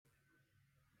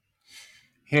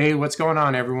Hey, what's going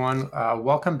on, everyone?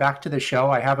 Welcome back to the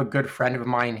show. I have a good friend of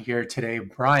mine here today,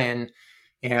 Brian.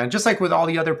 And just like with all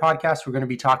the other podcasts, we're going to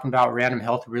be talking about random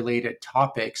health related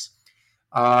topics.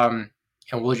 Um,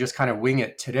 and we'll just kind of wing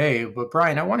it today. But,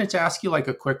 Brian, I wanted to ask you like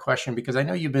a quick question because I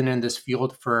know you've been in this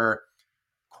field for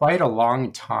quite a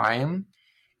long time.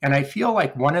 And I feel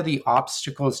like one of the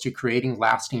obstacles to creating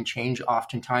lasting change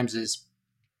oftentimes is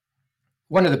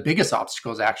one of the biggest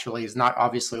obstacles actually is not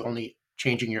obviously only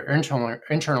changing your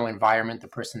internal environment, the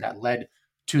person that led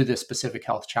to the specific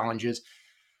health challenges.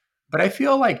 But I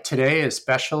feel like today,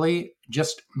 especially,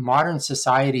 just modern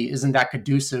society isn't that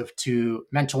conducive to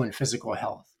mental and physical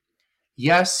health.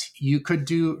 Yes, you could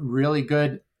do really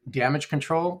good damage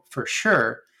control for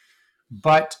sure,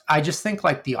 but I just think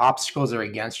like the obstacles are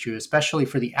against you, especially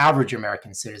for the average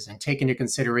American citizen. Take into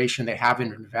consideration they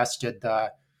haven't invested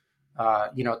the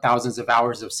thousands of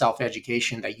hours of self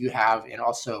education that you have, and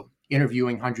also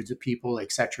interviewing hundreds of people,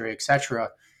 et cetera, et cetera.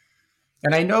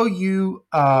 And I know you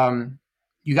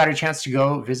got a chance to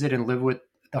go visit and live with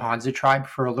the Hansa tribe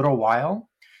for a little while.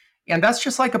 And that's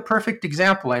just like a perfect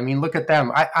example. I mean, look at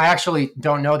them. I actually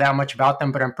don't know that much about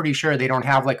them, but I'm pretty sure they don't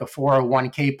have like a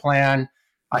 401k plan,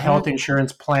 a Mhm. health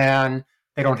insurance plan.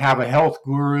 They don't have a health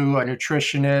guru, a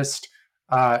nutritionist.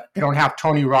 They don't have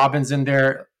Tony Robbins in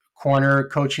their corner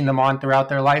coaching them on throughout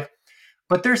their life.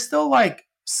 But they're still like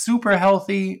super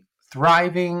healthy,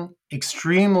 thriving,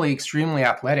 extremely, extremely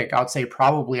athletic. I would say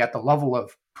probably at the level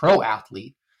of pro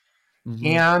athlete. Mhm.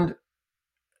 And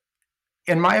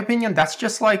in my opinion, that's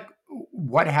just like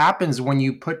what happens when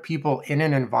you put people in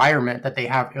an environment that they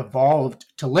have evolved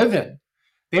to live in.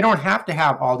 They don't have to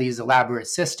have all these elaborate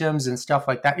systems and stuff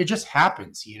like that. It just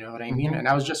happens, you know what I mean? Mhm. And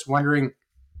I was just wondering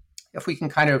if we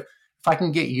can if I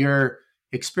can get your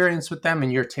experience with them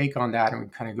and your take on that, and we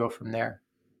kind of go from there.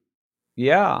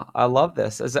 Yeah, I love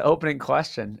this as an opening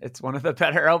question. It's one of the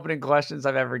better opening questions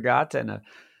I've ever gotten.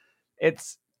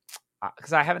 It's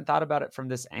because I haven't thought about it from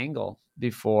this angle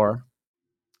before.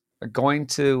 Going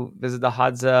to visit the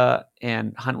Hadza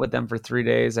and hunt with them for 3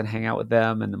 days and hang out with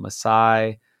them and the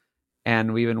Maasai.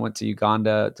 And we even went to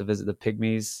Uganda to visit the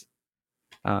Pygmies.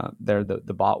 There, the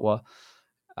Batwa.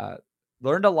 Uh,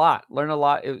 learned a lot. Learned a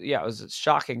lot. It was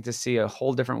shocking to see a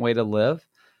whole different way to live.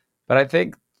 But I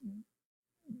think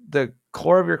the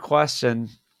core of your question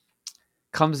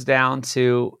comes down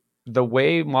to the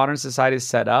way modern society is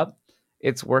set up.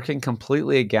 It's working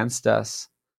completely against us.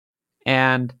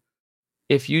 And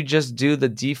if you just do the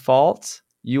default,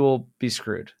 you will be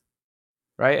screwed.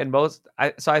 Right. And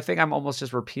so I think I'm almost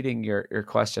just repeating your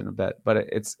question a bit, but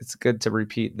it's good to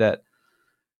repeat that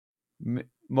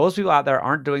most people out there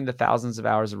aren't doing the thousands of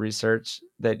hours of research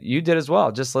that you did as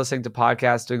well. Just listening to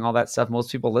podcasts, doing all that stuff. Most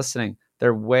people listening,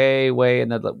 they're way, way in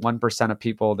the 1% of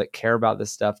people that care about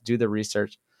this stuff, do the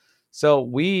research. So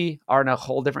we are in a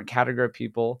whole different category of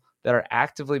people that are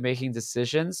actively making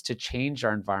decisions to change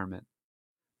our environment.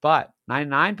 But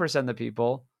 99% of the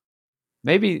people,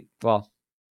 maybe, well,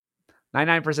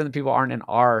 99% of the people aren't in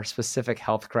our specific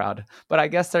health crowd. But I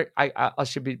guess I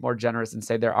should be more generous and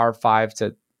say there are 5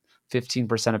 to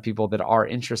 15% of people that are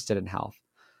interested in health.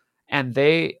 And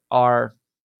they are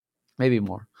maybe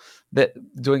more that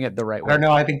doing it the right I don't way.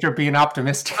 know. I think you're being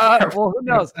optimistic there. Well, who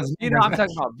knows? Those You know, numbers. I'm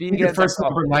talking about I think your vegans. I'm first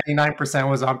talking about, number, 99%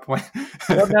 was on point.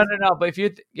 well, no. But if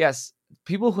you, yes,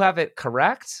 people who have it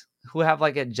correct, who have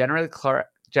like it generally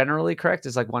correct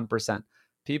is like 1%.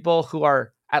 People who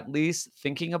are at least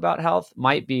thinking about health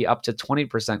might be up to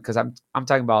 20% because I'm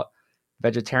talking about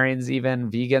vegetarians, even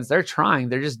vegans. They're trying,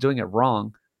 they're just doing it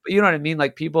wrong. But you know what I mean?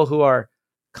 Like people who are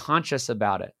conscious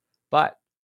about it. But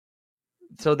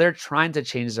so they're trying to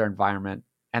change their environment,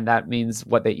 and that means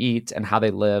what they eat and how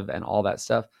they live and all that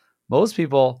stuff. Most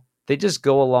people, they just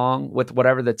go along with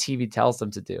whatever the TV tells them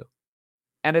to do.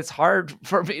 And it's hard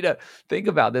for me to think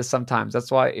about this sometimes. That's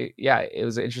why it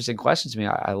was an interesting question to me.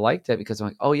 I liked it because I'm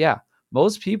like, oh yeah,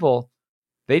 most people,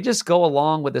 they just go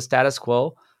along with the status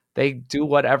quo. They do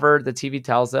whatever the TV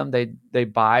tells them. They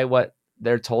buy what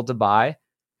they're told to buy,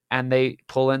 and they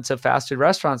pull into fast food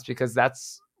restaurants because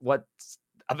that's what's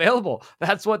available.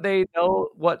 That's what they know.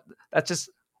 That's just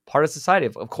part of society.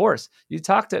 Of course, you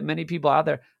talk to many people out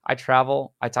there. I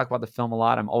travel. I talk about the film a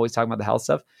lot. I'm always talking about the health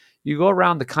stuff. You go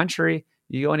around the country.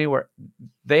 You go anywhere.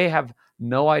 They have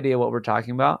no idea what we're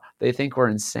talking about. They think we're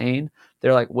insane.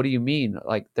 They're like, "What do you mean?"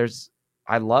 Like,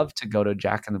 I love to go to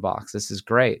Jack in the Box. This is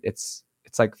great. It's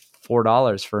like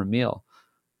 $4 for a meal.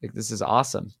 Like, this is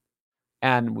awesome,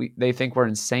 and they think we're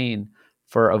insane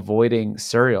for avoiding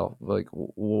cereal. Like,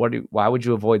 why would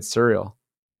you avoid cereal?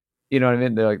 You know what I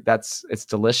mean? They're like, it's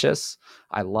delicious.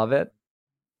 I love it.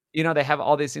 They have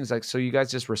all these things like, so you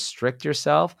guys just restrict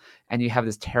yourself and you have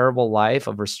this terrible life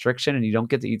of restriction and you don't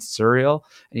get to eat cereal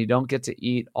and you don't get to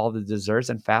eat all the desserts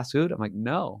and fast food. I'm like,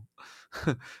 no,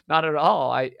 not at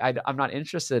all. I'm not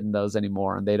interested in those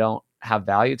anymore and they don't have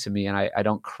value to me and I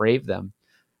don't crave them,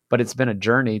 but it's been a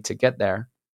journey to get there.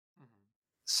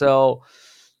 So,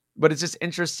 but it's just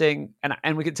interesting.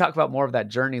 And we can talk about more of that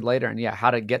journey later and yeah,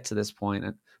 how to get to this point.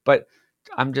 But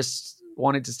I'm just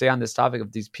wanting to stay on this topic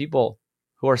of these people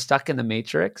who are stuck in the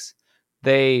matrix.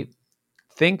 They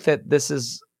think that this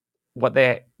is what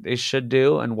they should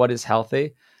do and what is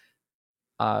healthy.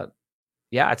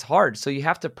 Yeah, it's hard. So you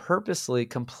have to purposely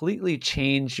completely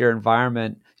change your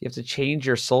environment. You have to change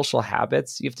your social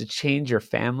habits. You have to change your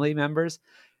family members.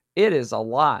 It is a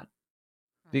lot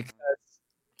because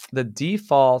the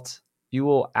default, you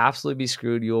will absolutely be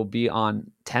screwed. You will be on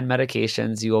 10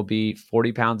 medications. You will be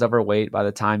 40 pounds overweight by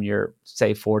the time you're,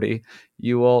 say, 40.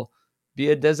 You will be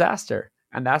a disaster.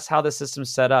 And that's how the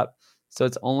system's set up. So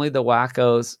it's only the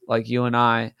wackos like you and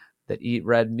I that eat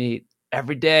red meat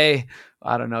every day.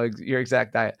 I don't know your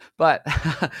exact diet, but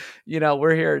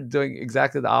we're here doing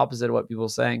exactly the opposite of what people are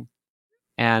saying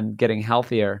and getting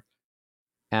healthier.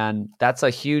 And that's a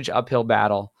huge uphill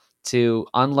battle to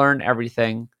unlearn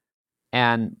everything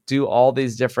and do all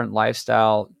these different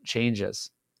lifestyle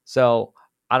changes. So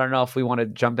I don't know if we want to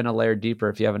jump in a layer deeper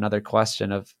if you have another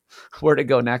question of where to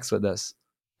go next with this.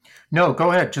 No,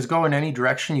 go ahead. Just go in any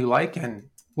direction you like, and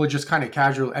we'll just kind of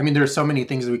casual. I mean, there's so many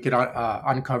things that we could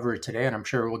uncover today, and I'm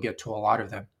sure we'll get to a lot of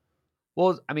them.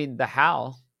 Well, I mean, the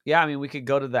how. Yeah, I mean, we could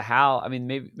go to the how. I mean,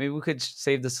 maybe we could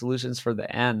save the solutions for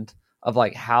the end of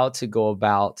like how to go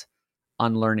about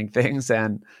unlearning things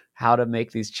and how to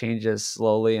make these changes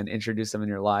slowly and introduce them in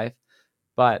your life.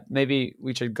 But maybe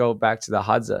we should go back to the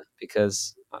Hadza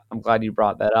because I'm glad you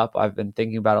brought that up. I've been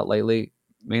thinking about it lately,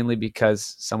 mainly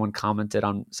because someone commented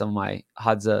on some of my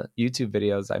Hadza YouTube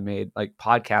videos I made, like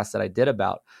podcasts that I did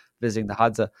about visiting the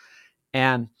Hadza.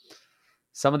 And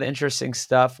some of the interesting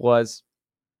stuff was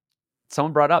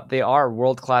someone brought up they are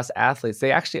world-class athletes.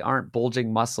 They actually aren't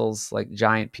bulging muscles like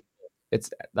giant people. It's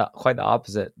quite the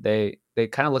opposite. They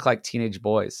kind of look like teenage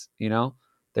boys,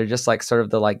 They're just like sort of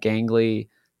the like gangly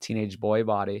teenage boy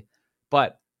body,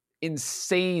 but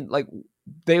insane. Like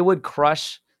they would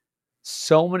crush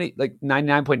so many, like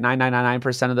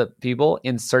 99.9999% of the people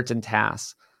in certain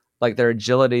tasks, like their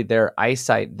agility, their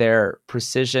eyesight, their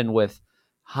precision with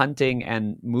hunting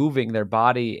and moving their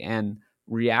body and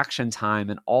reaction time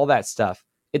and all that stuff.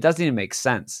 It doesn't even make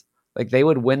sense. Like they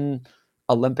would win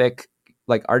Olympic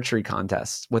like archery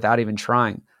contests without even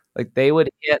trying. Like they would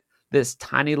hit this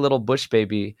tiny little bush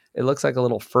baby. It looks like a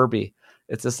little Furby.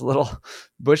 It's this little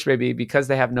bush baby because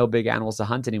they have no big animals to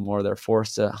hunt anymore. They're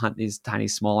forced to hunt these tiny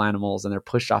small animals and they're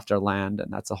pushed off their land.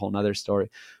 And that's a whole nother story.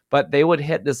 But they would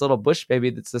hit this little bush baby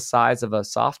that's the size of a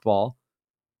softball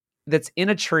that's in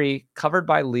a tree covered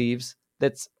by leaves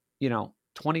that's,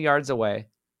 20 yards away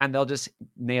and they'll just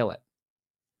nail it.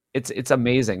 It's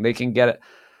amazing. They can get it.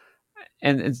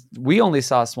 And we only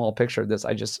saw a small picture of this.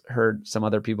 I just heard some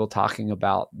other people talking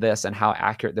about this and how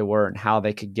accurate they were and how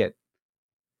they could get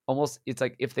almost, it's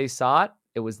like if they saw it,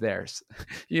 it was theirs.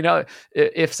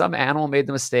 If some animal made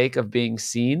the mistake of being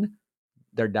seen,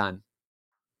 they're done.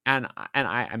 And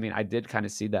I mean, I did kind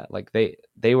of see that. Like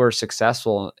they were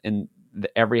successful in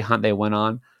every hunt they went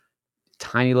on.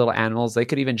 Tiny little animals. They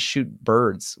could even shoot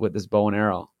birds with this bow and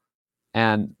arrow.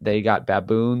 And they got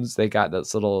baboons. They got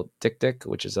this little dik-dik,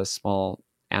 which is a small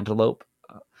antelope.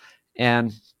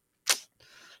 And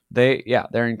they're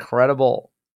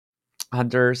incredible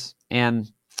hunters.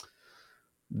 And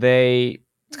they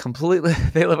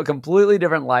live a completely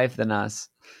different life than us.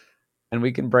 And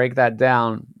we can break that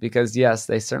down because yes,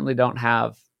 they certainly don't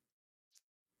have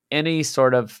any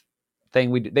sort of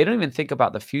thing they don't even think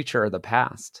about the future or the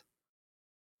past.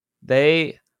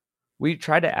 We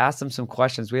tried to ask them some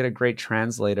questions. We had a great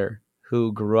translator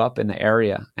who grew up in the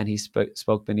area and he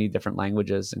spoke many different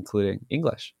languages, including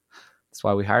English. That's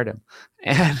why we hired him.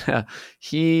 And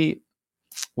he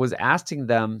was asking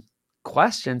them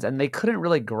questions and they couldn't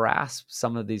really grasp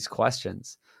some of these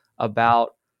questions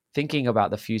about thinking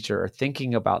about the future or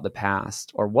thinking about the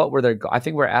past or what were I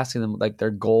think we're asking them like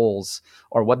their goals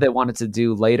or what they wanted to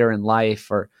do later in life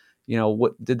or,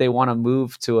 what did they want to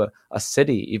move to a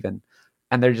city even?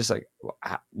 And they're just like,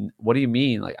 what do you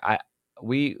mean? Like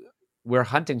we're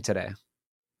hunting today.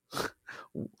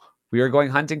 We are going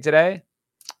hunting today.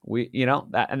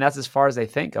 And that's as far as they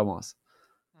think almost.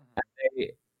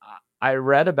 I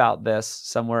read about this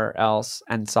somewhere else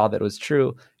and saw that it was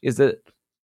true, is that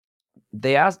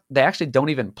they actually don't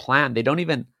even plan. They don't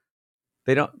even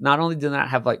They don't, not only do not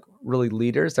have like really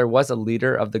leaders, there was a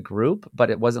leader of the group, but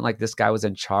it wasn't like this guy was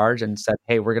in charge and said,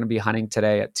 hey, we're going to be hunting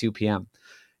today at 2 p.m.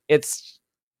 It's,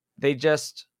 they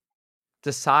just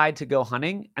decide to go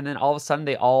hunting, and then all of a sudden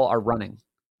they all are running.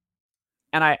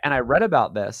 And I read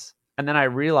about this, and then I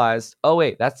realized, oh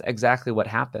wait, that's exactly what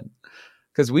happened.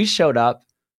 Because we showed up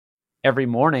every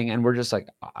morning and we're just like,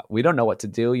 we don't know what to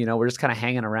do. We're just kind of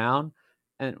hanging around,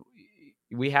 and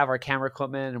we have our camera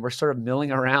equipment and we're sort of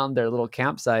milling around their little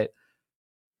campsite.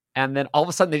 And then all of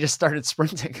a sudden they just started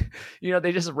sprinting.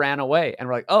 They just ran away, and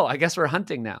we're like, oh, I guess we're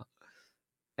hunting now.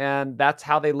 And that's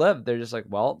how they live. They're just like,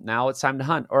 well, now it's time to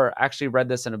hunt. Or actually read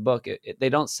this in a book. They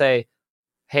don't say,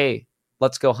 hey,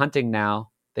 let's go hunting now.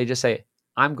 They just say,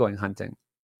 I'm going hunting.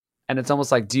 And it's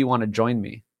almost like, do you want to join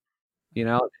me?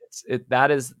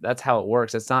 That's how it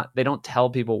works. It's not, they don't tell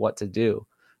people what to do.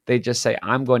 They just say,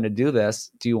 I'm going to do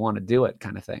this. Do you want to do it?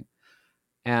 Kind of thing.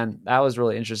 And that was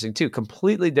really interesting too.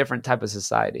 Completely different type of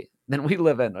society than we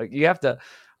live in. Like, you have to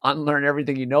unlearn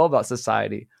everything you know about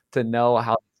society to know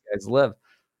how these guys live.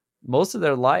 Most of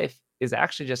their life is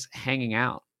actually just hanging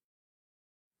out,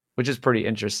 which is pretty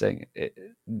interesting.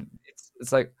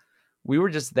 It's like we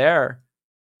were just there.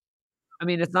 I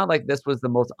mean, it's not like this was the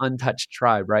most untouched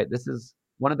tribe, right? This is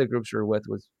one of the groups we were with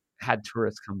had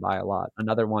tourists come by a lot.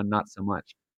 Another one, not so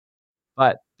much.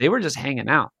 But they were just hanging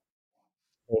out.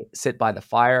 They sit by the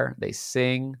fire, they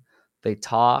sing, they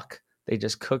talk, they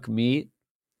just cook meat.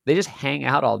 They just hang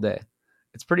out all day.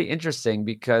 It's pretty interesting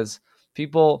because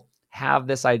people have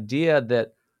this idea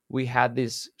that we had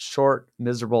these short,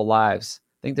 miserable lives.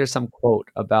 I think there's some quote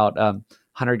about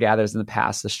hunter gatherers in the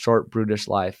past, the short, brutish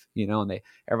life, and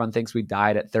everyone thinks we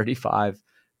died at 35.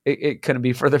 It couldn't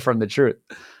be further from the truth,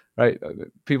 right?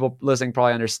 People listening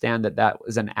probably understand that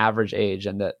was an average age,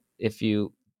 and that if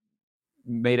you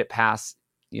made it past,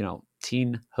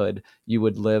 teenhood, you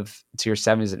would live to your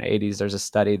 70s and 80s. There's a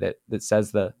study that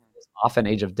says the often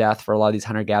age of death for a lot of these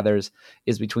hunter gatherers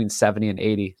is between 70 and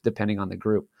 80, depending on the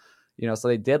group. So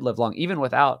they did live long, even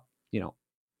without,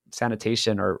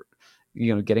 sanitation or,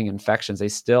 getting infections. They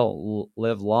still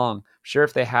live long. Sure,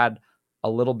 if they had a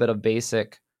little bit of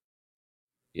basic,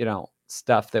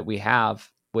 stuff that we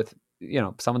have with,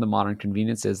 some of the modern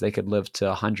conveniences, they could live to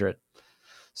 100.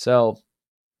 So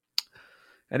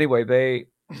anyway,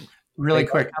 Really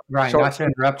quick, Brian, not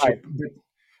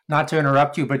to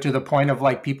interrupt you, but to the point of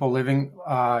like people living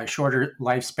shorter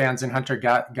lifespans in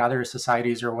hunter-gatherer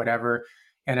societies or whatever,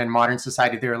 and in modern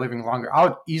society they're living longer. I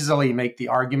would easily make the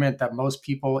argument that most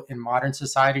people in modern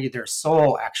society, their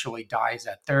soul actually dies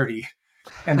at 30,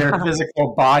 and their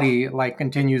physical body like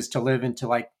continues to live into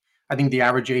like, I think the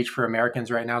average age for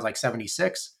Americans right now is like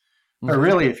 76. But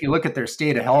really, if you look at their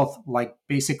state of health, like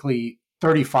basically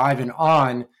 35 and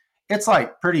on, it's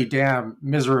like pretty damn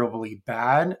miserably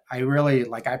bad. I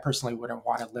personally wouldn't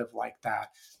want to live like that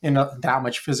in that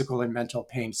much physical and mental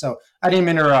pain. So I didn't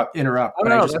interrupt,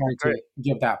 but I just wanted to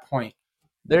give that point.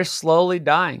 They're slowly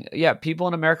dying. Yeah, people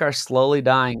in America are slowly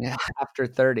dying after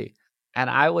 30. And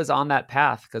I was on that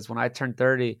path because when I turned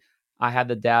 30, I had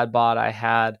the dad bod. I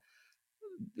had,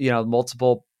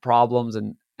 multiple problems,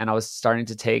 and I was starting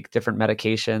to take different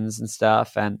medications and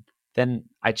stuff. And then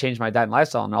I changed my diet and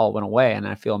lifestyle, and it all went away, and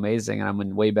I feel amazing, and I'm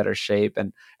in way better shape,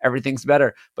 and everything's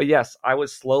better. But yes, I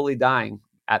was slowly dying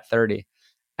at 30.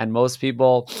 And most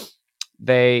people,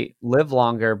 they live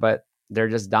longer, but they're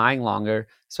just dying longer,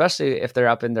 especially if they're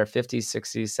up in their 50s,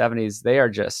 60s, 70s. They are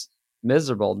just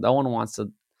miserable. No one wants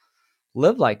to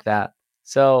live like that.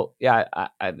 So yeah,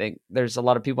 I think there's a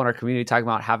lot of people in our community talking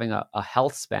about having a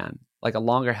health span, like a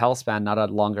longer health span, not a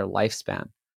longer lifespan,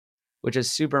 which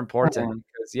is super important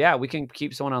because we can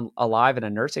keep someone alive in a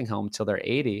nursing home till they're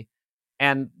 80,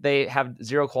 and they have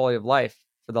zero quality of life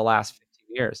for the last 15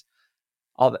 years.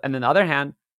 And then on the other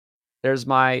hand, there's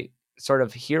my sort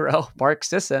of hero, Mark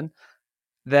Sisson,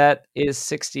 that is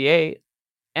 68,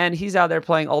 and he's out there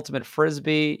playing ultimate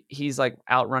frisbee. He's like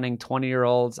outrunning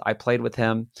 20-year-olds. I played with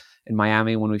him in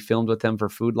Miami when we filmed with him for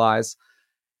Food Lies.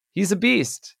 He's a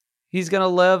beast. He's going to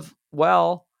live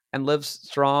well and live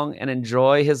strong and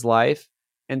enjoy his life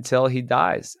until he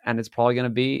dies. And it's probably going to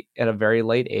be at a very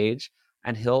late age.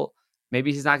 And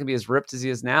maybe he's not going to be as ripped as he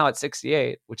is now at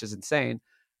 68, which is insane,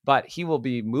 but he will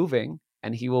be moving,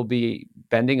 and he will be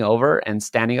bending over and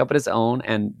standing up on his own.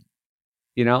 And,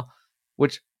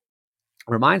 which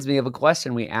reminds me of a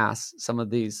question we asked some of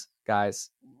these guys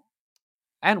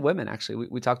and women. Actually,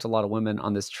 we talked to a lot of women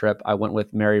on this trip. I went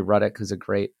with Mary Ruddick, who's a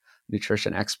great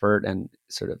nutrition expert and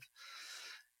sort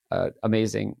of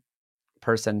amazing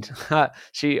person.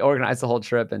 She organized the whole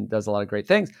trip and does a lot of great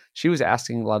things. She was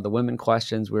asking a lot of the women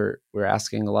questions. We're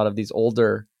asking a lot of these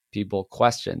older people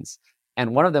questions.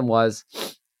 And one of them was,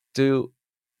 do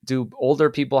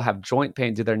older people have joint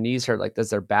pain? Do their knees hurt? Like,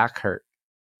 does their back hurt?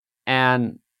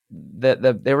 And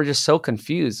they were just so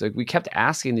confused. Like, we kept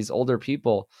asking these older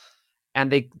people,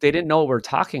 and they didn't know what we're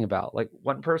talking about. Like,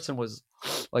 one person was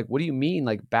like, what do you mean,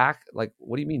 like back, like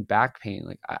what do you mean back pain?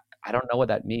 Like, I don't know what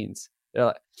that means.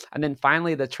 And then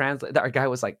finally our guy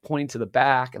was like pointing to the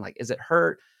back and like, is it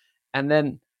hurt? And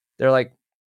then they're like,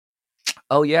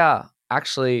 oh yeah,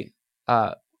 actually,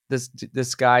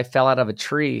 this guy fell out of a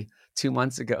tree 2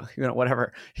 months ago,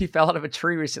 whatever. He fell out of a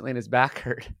tree recently and his back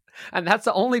hurt. And that's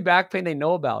the only back pain they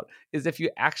know about, is if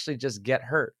you actually just get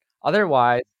hurt.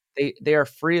 Otherwise, they are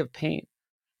free of pain.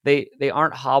 They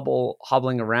aren't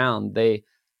hobbling around. They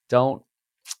don't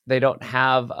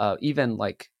have even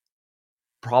like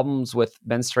problems with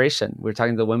menstruation. We were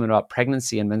talking to the women about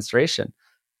pregnancy and menstruation,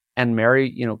 and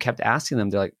Mary, kept asking them.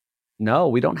 They're like, no,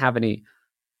 we don't have any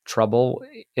trouble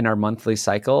in our monthly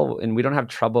cycle, and we don't have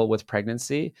trouble with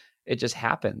pregnancy. It just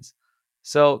happens.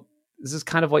 So this is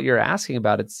kind of what you're asking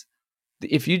about. It's,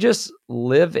 if you just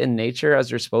live in nature as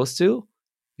you're supposed to,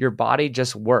 your body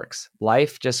just works.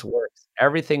 Life just works.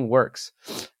 Everything works.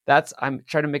 I'm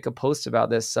trying to make a post about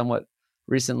this somewhat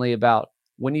recently, about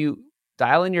when you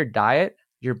dial in your diet,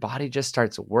 your body just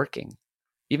starts working.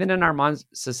 Even in our modern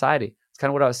society, it's kind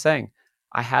of what I was saying.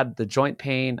 I had the joint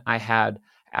pain. I had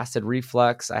acid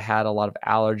reflux. I had a lot of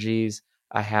allergies.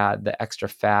 I had the extra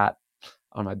fat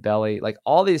on my belly, like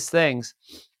all these things.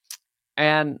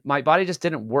 And my body just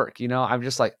didn't work. I'm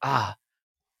just like,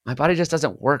 my body just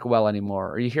doesn't work well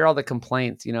anymore. Or you hear all the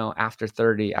complaints, after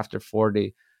 30, after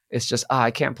 40, it's just,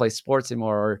 I can't play sports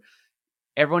anymore. Or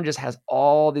everyone just has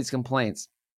all these complaints.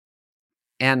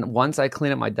 And once I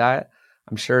clean up my diet,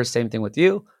 I'm sure same thing with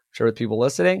you, I'm sure with people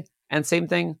listening, and same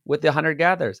thing with the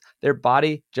hunter-gatherers. Their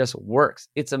body just works.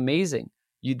 It's amazing.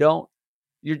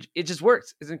 It just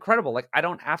works. It's incredible. Like, I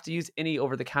don't have to use any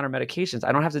over-the-counter medications.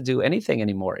 I don't have to do anything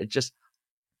anymore. It just,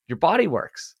 your body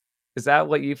works. Is that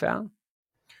what you found?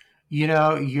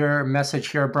 Your message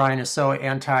here, Brian, is so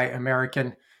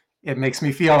anti-American. It makes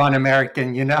me feel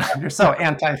un-American. They're so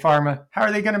anti-pharma. How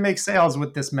are they going to make sales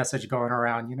with this message going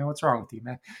around? What's wrong with you,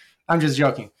 man? I'm just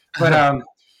joking. But,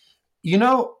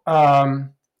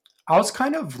 I was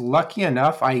kind of lucky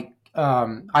enough. I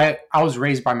was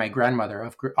raised by my grandmother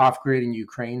off grid in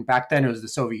Ukraine. Back then, it was the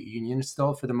Soviet Union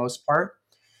still, for the most part.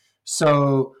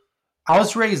 So I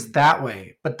was raised that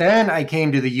way. But then I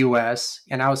came to the U.S.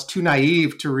 and I was too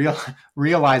naive to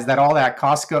realize that all that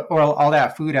Costco, or all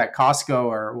that food at Costco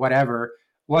or whatever,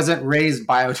 wasn't raised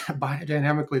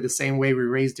biodynamically the same way we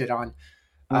raised it on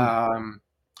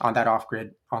that off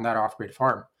grid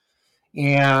farm.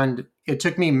 And it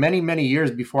took me many, many years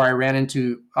before I ran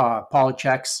into Paul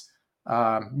Chek's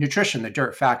Nutrition, the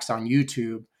Dirt Facts on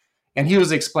YouTube. And he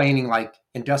was explaining like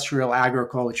industrial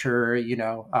agriculture,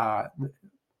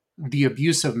 the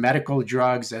abuse of medical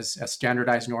drugs as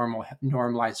standardized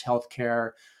normalized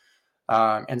healthcare,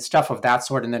 and stuff of that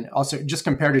sort. And then also just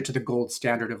compared it to the gold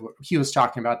standard of what he was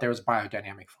talking about. There was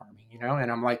biodynamic farming,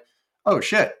 and I'm like, oh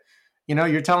shit,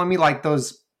 you're telling me like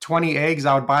those 20 eggs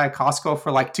I would buy at Costco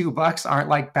for like $2 aren't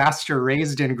like pasture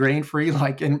raised and grain free,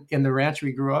 like in the ranch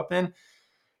we grew up in.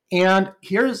 And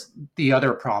here's the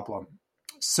other problem.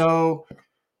 So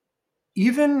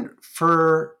even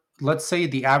for, let's say,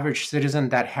 the average citizen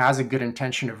that has a good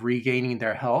intention of regaining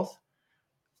their health,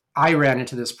 I ran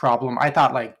into this problem. I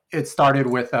thought like it started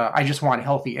with, I just want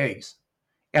healthy eggs.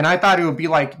 And I thought it would be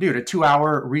like, dude, a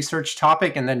 2-hour research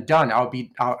topic and then done. I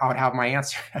would have my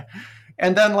answer.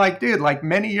 And then like, dude, like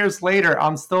many years later,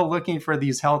 I'm still looking for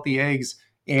these healthy eggs,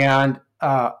 and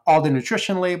all the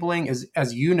nutrition labeling is,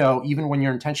 as you know, even when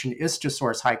your intention is to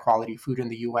source high quality food in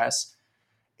the US,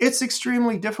 it's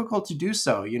extremely difficult to do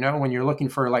so, when you're looking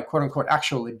for like quote unquote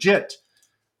actual legit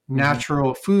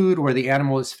natural food where the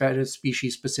animal is fed a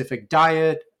species specific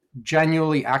diet,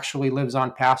 genuinely actually lives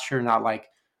on pasture, not like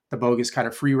the bogus kind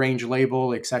of free range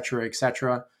label, et cetera, et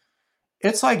cetera.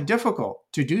 It's like difficult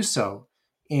to do so.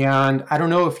 And I don't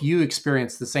know if you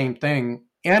experience the same thing.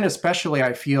 And especially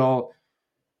I feel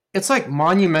it's like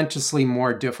monumentously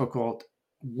more difficult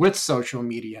with social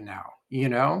media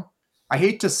now. I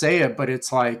hate to say it, but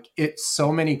it's like it's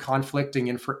so many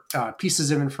conflicting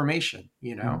pieces of information.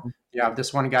 You have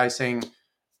this one guy saying,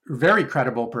 very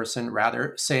credible person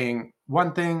rather, saying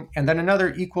one thing, and then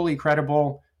another equally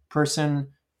credible person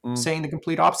saying the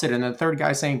complete opposite, and the third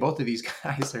guy saying both of these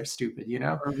guys are stupid.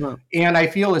 And I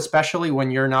feel, especially when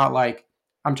you're not like,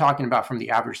 I'm talking about from the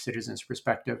average citizen's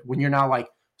perspective, when you're not like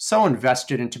so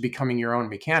invested into becoming your own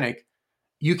mechanic,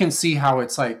 you can see how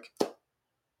it's like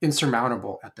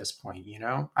insurmountable at this point.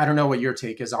 I don't know what your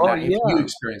take is on that. If you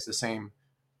experience the same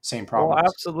same Well, problems.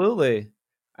 absolutely.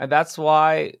 And that's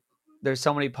why there's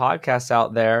so many podcasts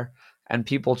out there and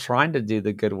people trying to do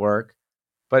the good work,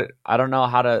 but I don't know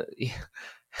how to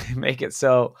make it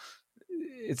so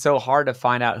it's so hard to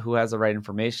find out who has the right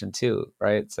information too,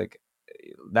 right? It's like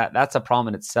that's a problem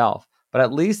in itself. But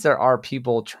at least there are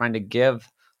people trying to give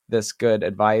this good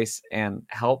advice and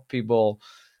help people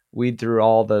weed through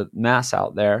all the mess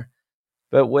out there.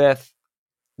 But with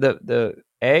the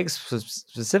eggs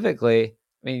specifically,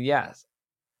 I mean, yes,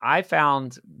 I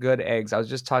found good eggs. I was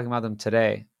just talking about them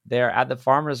today. They're at the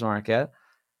farmer's market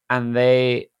and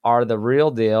they are the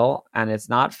real deal and it's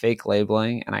not fake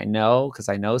labeling. And I know because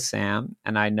I know Sam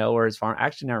and I know where his farm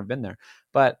actually never been there,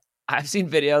 but I've seen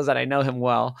videos that I know him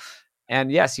well.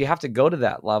 And yes, you have to go to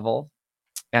that level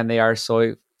and they are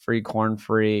soy free, corn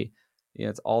free. You know,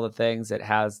 it's all the things. It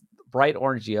has bright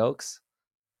orange yolks.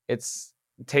 It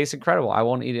tastes incredible. I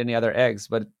won't eat any other eggs,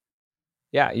 but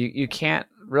yeah, you can't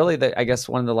really. I guess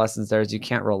one of the lessons there is you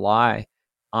can't rely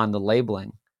on the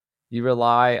labeling. You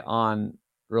rely on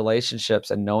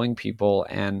relationships and knowing people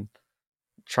and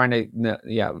trying to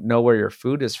know where your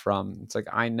food is from. It's like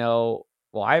I know.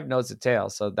 Well, I have nose to tail,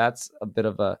 so that's a bit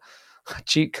of a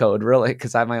cheat code, really,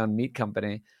 because I have my own meat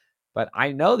company. But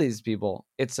I know these people.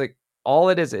 It's like all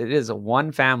it is. It is a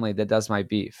one family that does my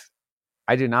beef.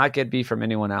 I do not get beef from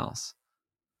anyone else.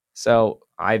 So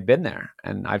I've been there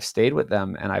and I've stayed with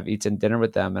them and I've eaten dinner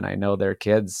with them and I know their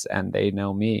kids and they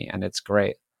know me and it's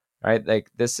great. Right? Like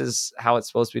this is how it's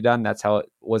supposed to be done. That's how it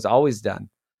was always done.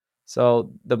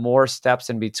 So the more steps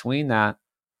in between that,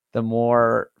 the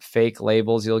more fake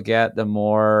labels you'll get, the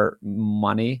more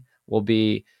money will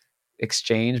be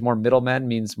exchanged. More middlemen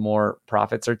means more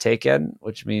profits are taken,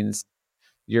 which means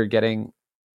you're getting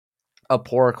a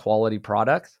poor quality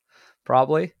product,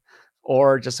 probably,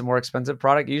 or just a more expensive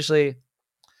product. Usually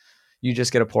you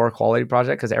just get a poor quality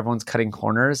project because everyone's cutting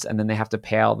corners and then they have to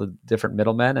pay all the different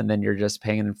middlemen and then you're just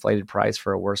paying an inflated price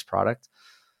for a worse product.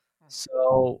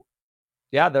 So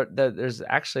yeah, there's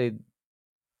actually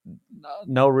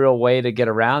no real way to get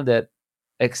around it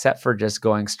except for just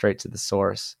going straight to the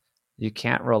source. You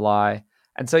can't rely.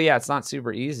 And so yeah, it's not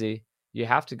super easy. You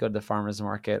have to go to the farmer's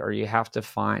market or you have to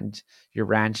find your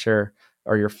rancher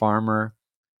or your farmer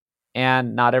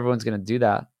and not everyone's going to do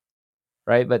that,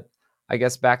 right? But I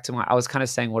guess back to I was kind of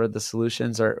saying, what are the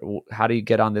solutions or how do you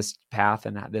get on this path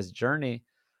and this journey?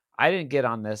 I didn't get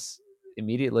on this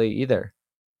immediately either.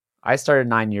 I started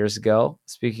 9 years ago.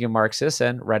 Speaking of Mark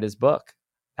Sisson, read his book.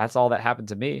 That's all that happened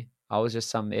to me. I was just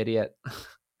some idiot,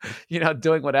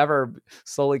 doing whatever,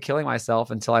 slowly killing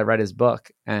myself until I read his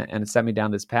book and it set me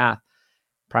down this path.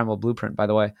 Primal Blueprint, by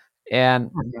the way. And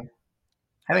Mhm.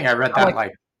 I think I read I'm that like,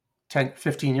 like 10,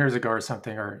 15 years ago or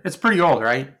something, or it's pretty old,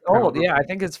 right? Primal old. Yeah, I Blueprint.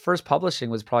 think his first publishing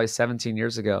was probably 17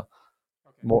 years ago.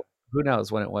 Okay. More, who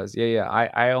knows when it was? Yeah, yeah.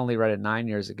 I only read it 9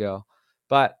 years ago,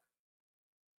 but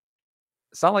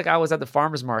it's not like I was at the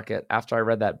farmer's market after I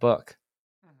read that book,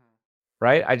 Mhm.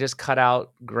 right? I just cut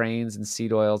out grains and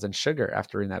seed oils and sugar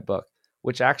after reading that book,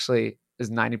 which actually is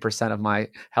 90% of my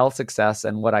health success.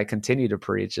 And what I continue to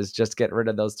preach is just get rid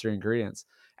of those three ingredients.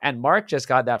 And Mark just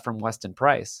got that from Weston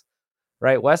Price,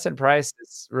 right? Weston Price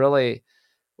is really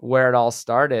where it all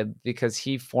started because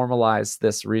he formalized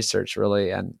this research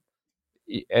really. And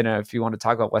if you want to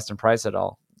talk about Weston Price at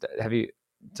all, have you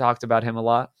talked about him a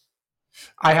lot?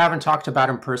 I haven't talked about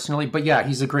him personally, but yeah,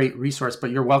 he's a great resource.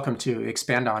 But you're welcome to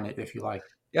expand on it if you like.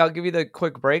 Yeah, I'll give you the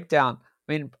quick breakdown.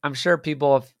 I mean, I'm sure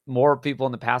more people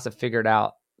in the past have figured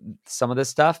out some of this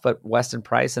stuff, but Weston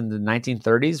Price in the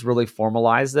 1930s really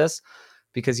formalized this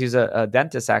because he's a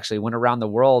dentist actually, went around the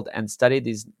world and studied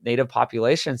these native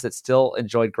populations that still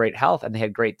enjoyed great health and they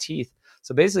had great teeth.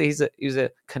 So basically, he's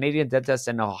a Canadian dentist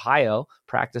in Ohio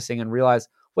practicing and realized,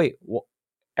 wait,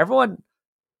 everyone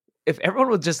if everyone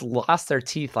would just lost their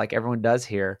teeth like everyone does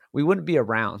here, we wouldn't be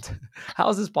around. How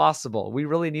is this possible? We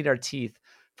really need our teeth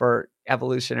for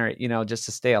evolutionary, just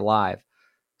to stay alive.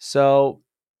 So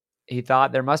he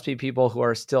thought there must be people who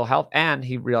are still healthy, and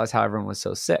he realized how everyone was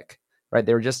so sick, right?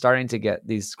 They were just starting to get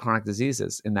these chronic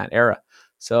diseases in that era.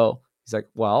 So he's like,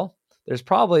 well, there's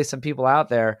probably some people out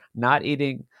there not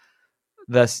eating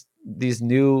these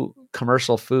new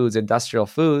commercial foods, industrial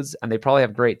foods, and they probably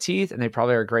have great teeth and they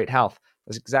probably are great health.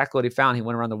 That's exactly what he found. He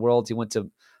went around the world. He went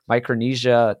to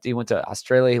Micronesia. He went to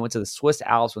Australia. He went to the Swiss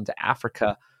Alps, went to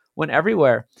Africa, went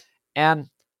everywhere. And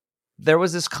there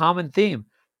was this common theme.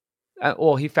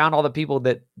 Well, he found all the people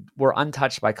that were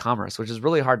untouched by commerce, which is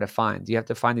really hard to find. You have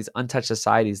to find these untouched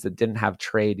societies that didn't have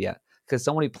trade yet, because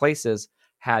so many places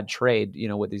had trade.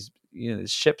 With these, the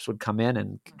ships would come in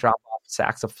and drop off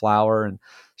sacks of flour and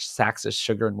sacks of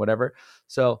sugar and whatever.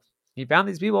 So he found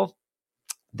these people,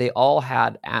 They all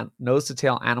had nose to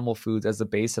tail animal foods as the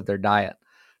base of their diet.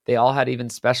 They all had even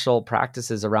special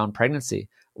practices around pregnancy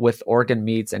with organ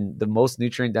meats and the most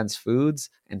nutrient dense foods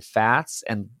and fats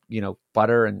and,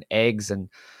 butter and eggs and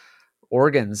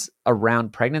organs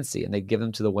around pregnancy. And they give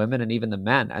them to the women and even the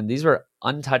men. And these were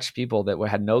untouched people that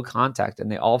had no contact.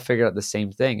 And they all figured out the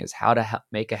same thing, is how to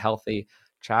make a healthy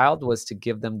child was to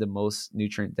give them the most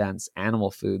nutrient dense animal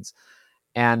foods.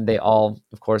 And they all,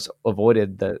 of course,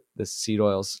 avoided the seed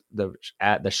oils, the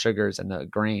sugars and the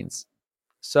grains.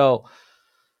 So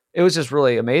it was just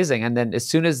really amazing. And then as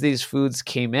soon as these foods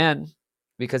came in,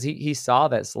 because he saw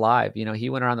this live, he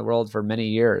went around the world for many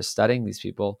years studying these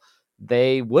people,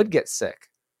 they would get sick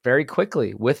very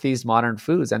quickly with these modern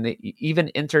foods. And they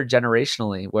even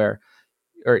intergenerationally,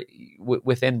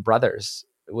 within brothers,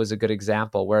 it was a good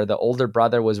example where the older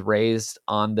brother was raised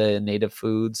on the native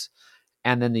foods,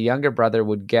 and then the younger brother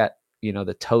would get,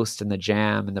 the toast and the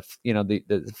jam and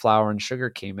the flour and sugar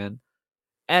came in,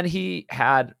 and he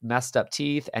had messed up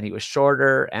teeth and he was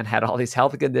shorter and had all these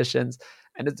health conditions.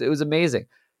 And it was amazing.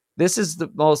 This is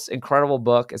the most incredible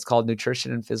book. It's called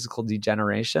Nutrition and Physical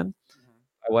Degeneration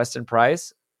by Weston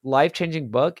Price.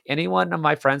 Life-changing book. Anyone of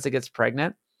my friends that gets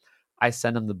pregnant, I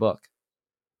send them the book.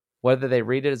 Whether they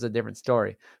read it is a different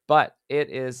story, but it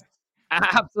is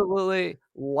absolutely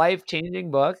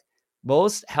life-changing book.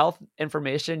 Most health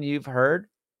information you've heard,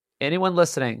 anyone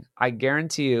listening, I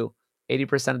guarantee you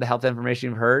 80% of the health information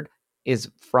you've heard is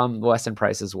from Weston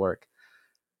Price's work.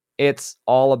 It's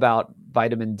all about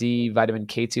vitamin D, vitamin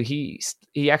K2.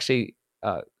 He actually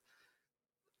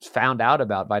found out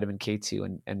about vitamin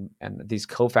K2 and these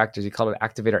cofactors. He called it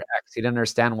activator X. He didn't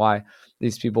understand why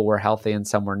these people were healthy and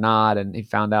some were not, and he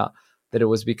found out that it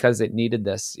was because it needed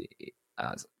this.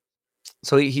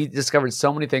 So he discovered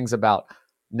so many things about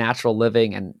natural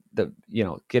living and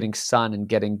getting sun and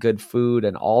getting good food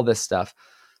and all this stuff.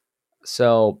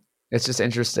 So it's just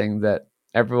interesting that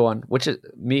everyone, which is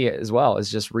me as well,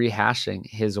 is just rehashing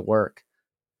his work.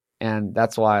 And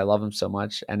that's why I love him so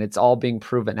much. And it's all being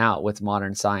proven out with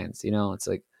modern science. It's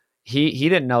like he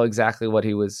didn't know exactly what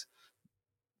he was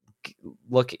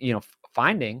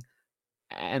finding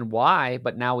and why,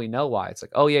 but now we know why. It's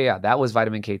like, oh yeah, that was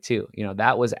vitamin K2.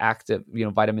 That was active,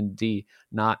 vitamin D,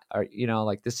 not, or,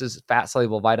 like this is fat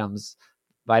soluble vitamins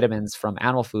from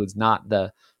animal foods, not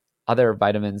the other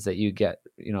vitamins that you get,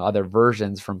 other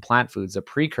versions from plant foods, the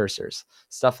precursors,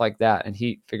 stuff like that. And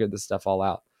he figured this stuff all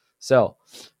out. So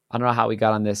I don't know how we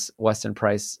got on this Weston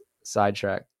Price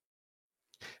sidetrack,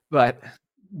 but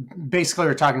basically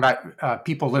we're talking about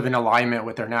people live in alignment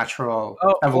with their natural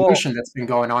evolution that's been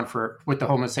going on with the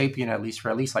Homo sapien for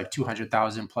at least like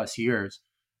 200,000 plus years.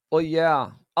 Well, yeah.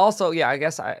 Also, yeah, I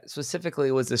guess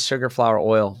specifically was the sugar flour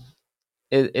oil.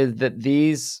 Is that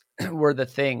these were the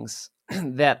things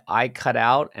that I cut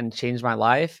out and changed my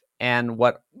life. And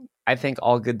what I think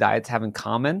all good diets have in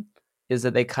common is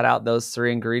that they cut out those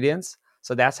three ingredients.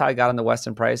 So that's how I got on the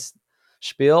Weston Price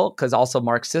spiel, because also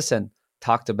Mark Sisson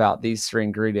talked about these three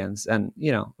ingredients. And,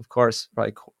 of course,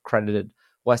 probably credited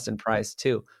Weston Price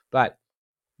too. But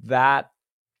that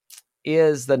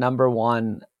is the number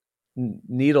one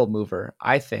needle mover,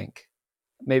 I think.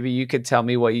 Maybe you could tell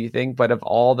me what you think, but of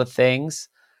all the things,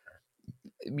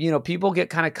 people get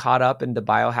kind of caught up in the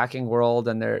biohacking world,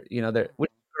 and they're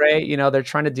which is great, they're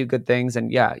trying to do good things,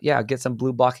 and yeah, get some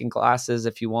blue blocking glasses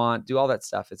if you want, do all that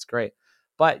stuff. It's great.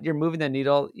 But you're moving the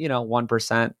needle,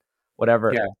 1%,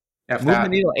 whatever. Yeah. Moving the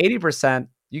needle 80%,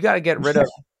 you got to get rid of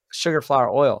sugar flour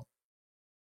oil.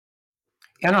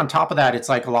 And on top of that, it's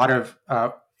like a lot of,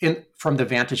 from the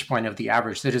vantage point of the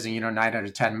average citizen, 9 out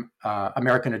of 10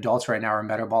 American adults right now are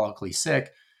metabolically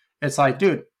sick. It's like,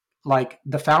 dude, like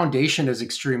the foundation is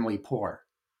extremely poor.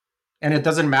 And it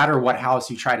doesn't matter what house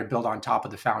you try to build on top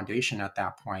of the foundation at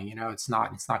that point. It's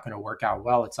not going to work out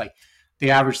well. It's like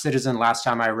the average citizen, last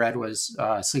time I read, was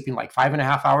sleeping like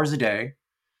 5.5 hours a day.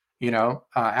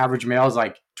 Average male is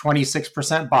like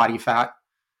 26% body fat,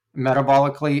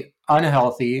 metabolically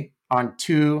unhealthy, on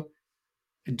 2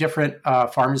 different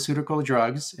pharmaceutical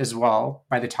drugs as well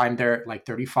by the time they're like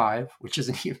 35, which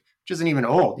isn't even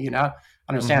old. I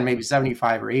understand maybe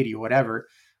 75 or 80 or whatever,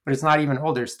 but it's not even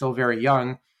old. They're still very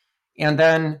young. And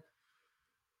then,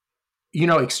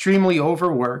 extremely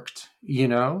overworked,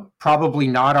 probably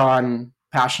not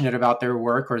passionate about their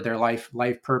work or their life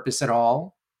purpose at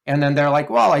all. And then they're like,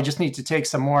 well, I just need to take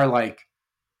some more like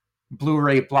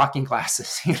Blu-ray blocking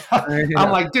glasses.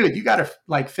 I'm like, dude, you got to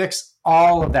like fix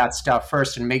all of that stuff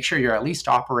first and make sure you're at least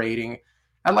operating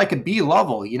at like a B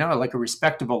level, like a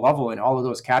respectable level in all of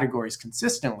those categories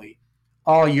consistently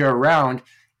all year round.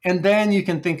 And then you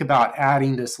can think about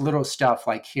adding this little stuff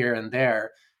like here and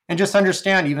there. and just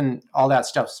understand even all that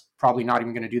stuff's probably not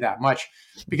even going to do that much,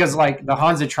 because like the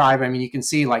Hansa tribe, I mean, you can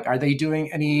see like, are they doing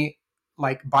any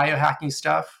like biohacking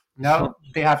stuff? No,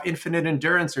 they have infinite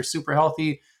endurance. They're super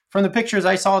healthy. From the pictures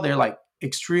I saw, they're like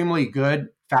extremely good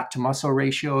fat to muscle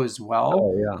ratio as well.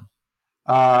 Oh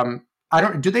yeah. I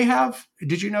don't, do they have,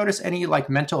 did you notice any like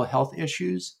mental health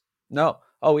issues? No.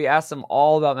 Oh, we asked them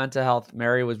all about mental health.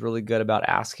 Mary was really good about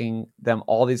asking them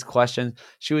all these questions.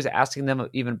 She was asking them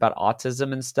even about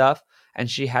autism and stuff. And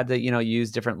she had to, use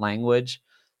different language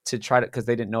to try to, because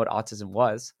they didn't know what autism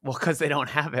was. Well, because they don't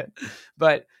have it.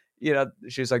 But,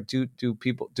 she was like, do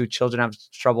children have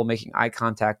trouble making eye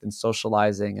contact and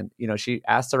socializing? And, she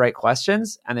asked the right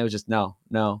questions and they was just, no,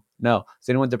 no, no. Is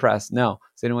anyone depressed? No.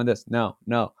 Is anyone this? No,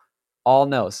 no. All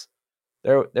no's.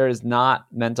 There is not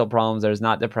mental problems. There's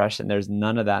not depression. There's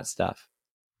none of that stuff.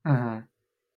 Mm-hmm.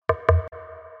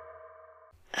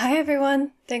 Hi,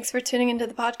 everyone. Thanks for tuning into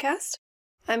the podcast.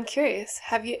 I'm curious,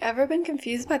 have you ever been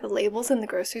confused by the labels in the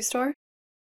grocery store?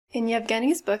 In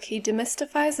Yevgeny's book, he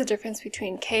demystifies the difference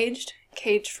between caged,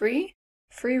 cage-free,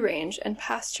 free-range, and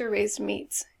pasture-raised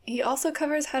meats. He also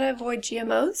covers how to avoid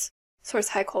GMOs, source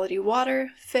high-quality water,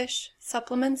 fish,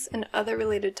 supplements, and other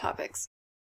related topics.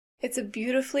 It's a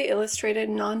beautifully illustrated,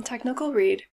 non-technical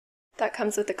read that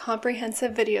comes with a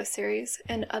comprehensive video series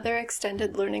and other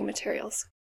extended learning materials.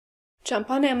 Jump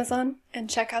on Amazon and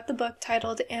check out the book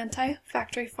titled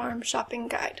Anti-Factory Farm Shopping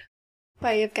Guide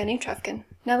by Yevgeny Trufkin.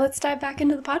 Now let's dive back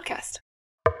into the podcast.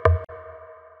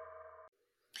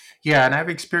 Yeah, and I've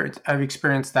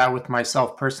experienced that with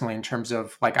myself personally in terms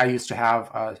of like I used to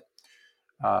have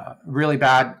really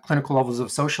bad clinical levels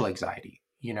of social anxiety,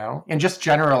 and just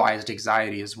generalized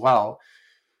anxiety as well.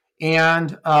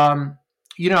 And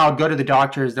I'll go to the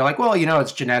doctors. They're like, well,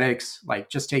 it's genetics. Like,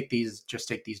 just take these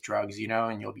drugs,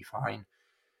 and you'll be fine.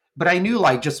 But I knew,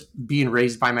 like, just being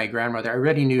raised by my grandmother, I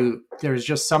already knew there's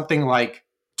just something like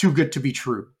too good to be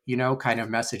true, kind of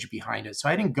message behind it. So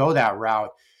I didn't go that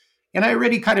route. And I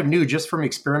already kind of knew just from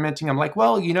experimenting. I'm like,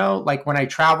 well, like when I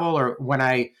travel or when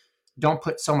I don't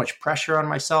put so much pressure on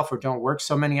myself or don't work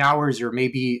so many hours or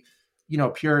maybe,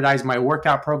 periodize my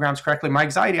workout programs correctly, my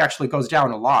anxiety actually goes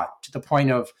down a lot to the point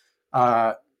of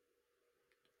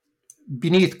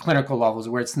beneath clinical levels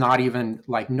where it's not even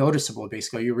like noticeable.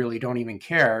 Basically, you really don't even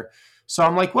care. So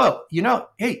I'm like, well,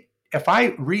 hey, if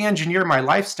I re-engineer my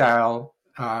lifestyle,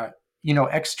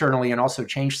 externally and also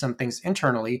change some things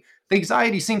internally, the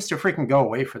anxiety seems to freaking go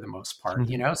away for the most part,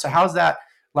 So how's that?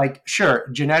 Like, sure,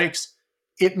 genetics,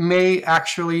 it may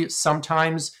actually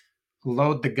sometimes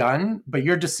load the gun, but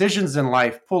your decisions in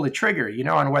life pull the trigger,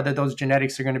 on whether those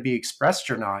genetics are going to be expressed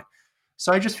or not.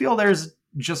 So I just feel there's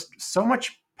just so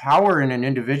much power in an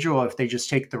individual if they just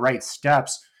take the right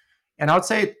steps. And I would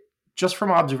say, just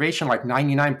from observation, like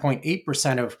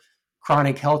 99.8% of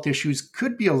chronic health issues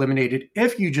could be eliminated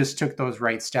if you just took those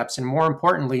right steps. And more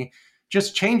importantly,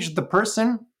 just change the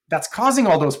person that's causing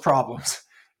all those problems.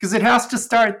 Because it has to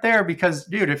start there. Because,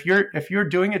 dude, if you're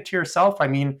doing it to yourself, I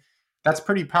mean, that's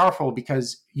pretty powerful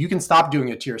because you can stop doing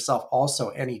it to yourself also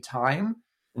anytime.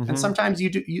 Mm-hmm. And sometimes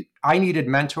I needed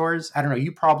mentors. I don't know,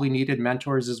 you probably needed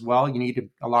mentors as well. You needed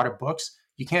a lot of books.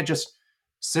 You can't just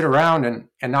sit around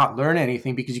and not learn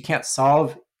anything because you can't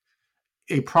solve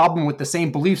a problem with the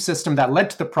same belief system that led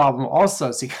to the problem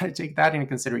also. So you got to take that into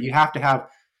consideration. You have to have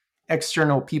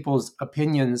external people's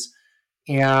opinions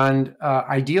and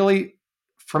ideally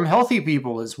from healthy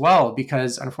people as well,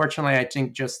 because unfortunately, I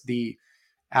think just the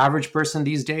average person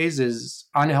these days is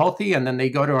unhealthy and then they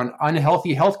go to an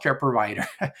unhealthy healthcare provider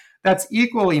that's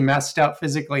equally messed up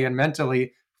physically and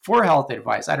mentally for health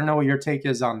advice. I don't know what your take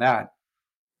is on that.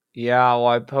 Yeah, well,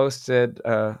 I posted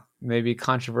maybe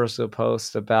controversial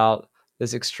post about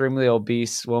this extremely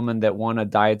obese woman that won a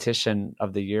Dietitian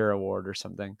of the Year award or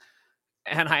something.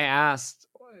 And I asked,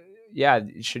 yeah,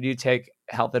 should you take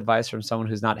health advice from someone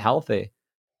who's not healthy?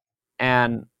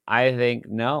 And I think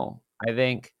no. I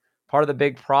think part of the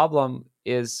big problem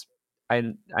is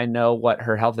I know what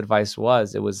her health advice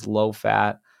was. It was low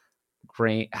fat,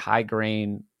 high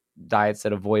grain diets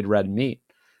that avoid red meat.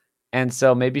 And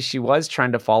so maybe she was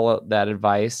trying to follow that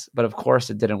advice, but of course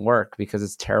it didn't work because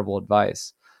it's terrible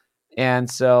advice. And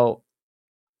so,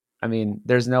 I mean,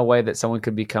 there's no way that someone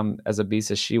could become as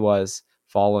obese as she was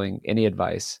following any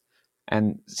advice.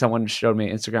 And someone showed me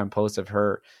an Instagram post of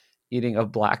her eating a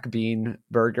black bean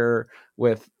burger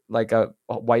with like a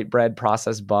white bread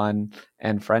processed bun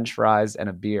and French fries and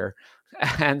a beer.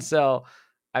 And so,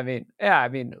 I mean,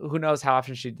 who knows how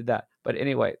often she did that? But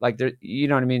anyway, like there, you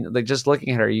know what I mean? Like just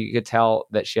looking at her, you could tell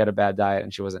that she had a bad diet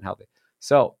and she wasn't healthy.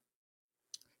 So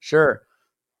sure,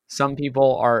 some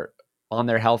people are on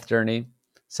their health journey.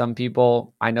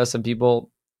 I know some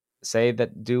people say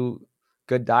that do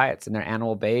good diets and they're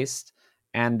animal based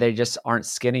and they just aren't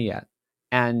skinny yet.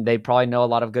 And they probably know a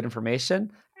lot of good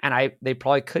information, and they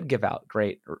probably could give out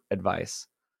great advice,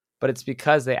 but it's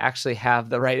because they actually have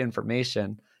the right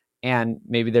information, and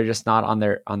maybe they're just not on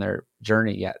their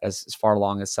journey yet as far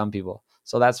along as some people.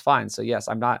 So that's fine. So yes,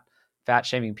 I'm not fat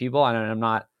shaming people, and I'm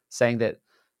not saying that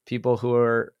people who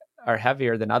are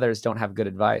heavier than others don't have good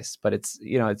advice, but it's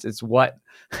what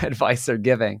advice they're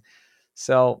giving.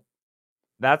 So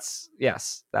that's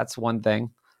one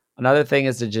thing. Another thing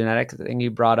is the genetic thing you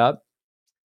brought up.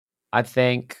 I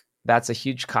think that's a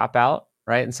huge cop out,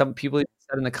 right? And some people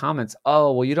said in the comments,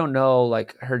 "Oh, well, you don't know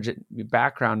like her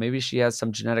background. Maybe she has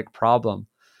some genetic problem."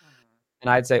 And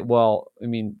I'd say, well, I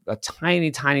mean, a tiny,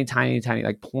 tiny, tiny, tiny,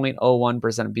 like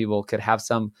 0.01% of people could have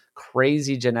some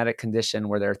crazy genetic condition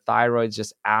where their thyroid's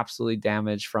just absolutely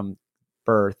damaged from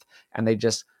birth, and they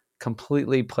just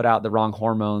completely put out the wrong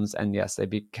hormones, and yes, they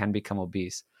can become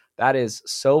obese. That is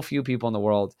so few people in the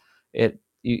world.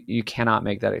 You cannot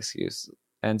make that excuse.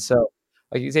 And so,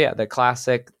 like you say, yeah, the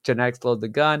classic genetics load the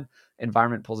gun,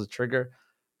 environment pulls the trigger.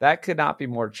 That could not be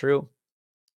more true.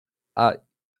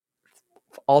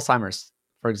 Alzheimer's,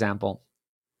 for example.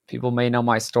 People may know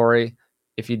my story.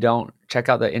 If you don't, check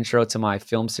out the intro to my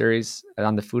film series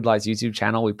on the Food Lies YouTube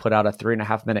channel. We put out a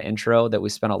 3.5-minute intro that we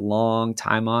spent a long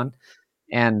time on,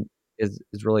 and is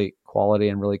really quality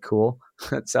and really cool.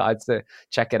 So I'd say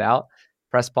check it out.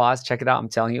 Press pause, check it out. I'm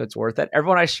telling you, it's worth it.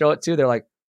 Everyone I show it to, they're like,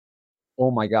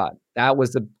 "Oh my God, that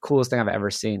was the coolest thing I've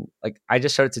ever seen." Like, I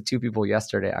just showed it to 2 people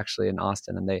yesterday, actually, in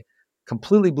Austin, and they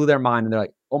completely blew their mind. And they're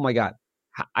like, "Oh my God,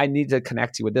 I need to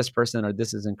connect you with this person, or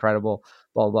this is incredible,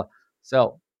 blah, blah, blah."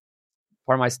 So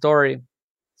part of my story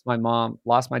is my mom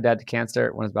lost my dad to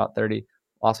cancer when I was about 30,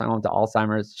 lost my mom to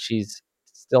Alzheimer's. She's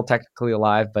still technically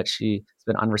alive, but she's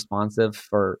been unresponsive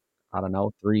for, I don't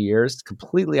know, 3 years,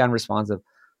 completely unresponsive.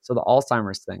 So the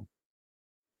Alzheimer's thing,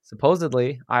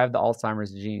 supposedly I have the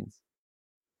Alzheimer's genes.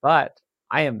 But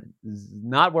I am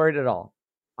not worried at all.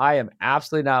 I am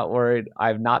absolutely not worried.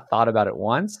 I've not thought about it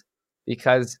once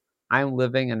because I'm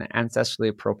living an ancestrally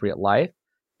appropriate life.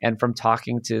 And from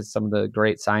talking to some of the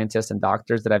great scientists and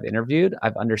doctors that I've interviewed,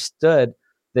 I've understood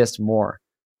this more.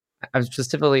 I'm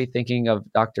specifically thinking of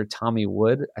Dr. Tommy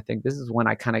Wood. I think this is when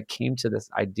I kind of came to this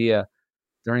idea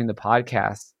during the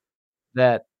podcast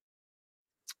that,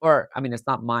 or I mean, it's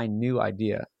not my new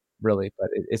idea really, but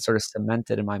it's sort of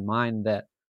cemented in my mind that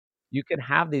you can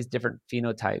have these different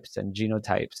phenotypes and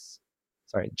genotypes,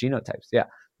 yeah.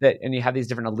 And you have these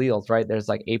different alleles, right? There's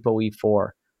like ApoE4,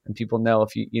 and people know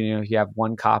if if you have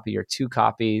 1 copy or 2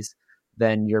 copies,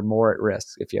 then you're more at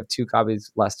risk. If you have 2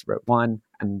 copies, less to 1,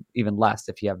 and even less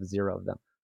if you have 0 of them.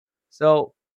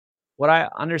 So what I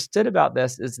understood about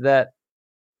this is that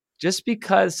just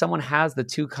because someone has the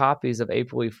 2 copies of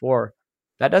ApoE4,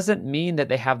 that doesn't mean that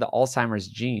they have the Alzheimer's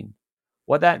gene.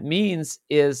 What that means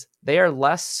is they are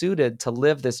less suited to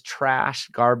live this trash,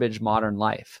 garbage, modern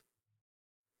life,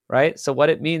 right? So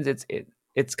what it means,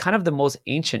 it's kind of the most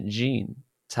ancient gene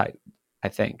type, I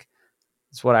think.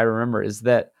 It's what I remember, is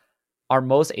that our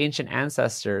most ancient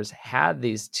ancestors had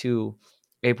these 2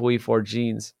 ApoE4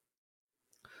 genes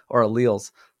or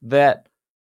alleles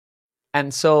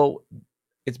and so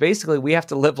it's basically we have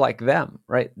to live like them,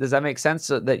 right? Does that make sense?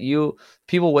 So that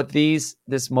people with this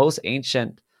most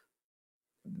ancient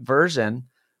version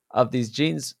of these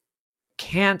genes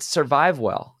can't survive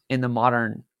well in the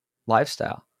modern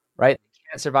lifestyle, right? They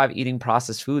can't survive eating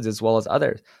processed foods as well as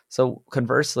others. So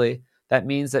conversely, that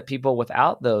means that people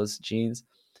without those genes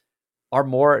are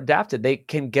more adapted. They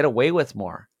can get away with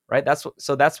more, right? That's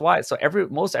why. So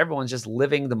most everyone's just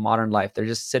living the modern life. They're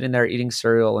just sitting there eating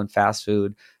cereal and fast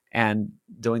food and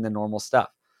doing the normal stuff.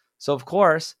 So of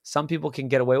course, some people can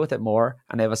get away with it more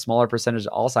and they have a smaller percentage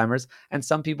of Alzheimer's, and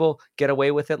some people get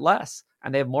away with it less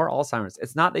and they have more Alzheimer's.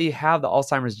 It's not that you have the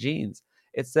Alzheimer's genes.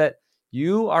 It's that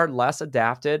you are less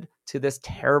adapted to this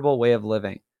terrible way of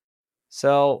living.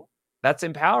 So that's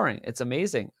empowering. It's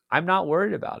amazing. I'm not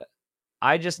worried about it.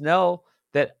 I just know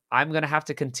that I'm going to have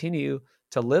to continue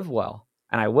to live well,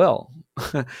 and I will.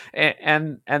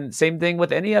 and same thing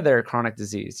with any other chronic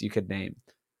disease you could name.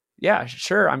 Yeah,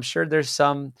 sure. I'm sure there's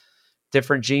some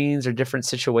different genes or different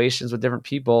situations with different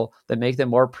people that make them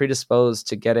more predisposed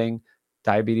to getting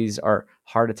diabetes or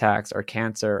heart attacks or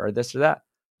cancer or this or that.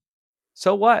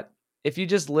 So what? If you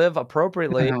just live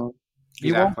appropriately,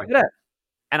 you won't get it.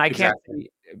 And I can't say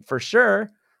for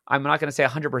sure, I'm not going to say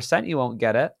 100% you won't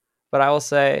get it, but I will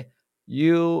say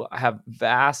you have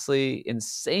vastly,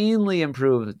 insanely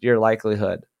improved your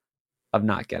likelihood of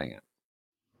not getting it.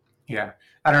 Yeah.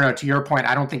 I don't know. To your point,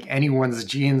 I don't think anyone's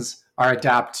genes are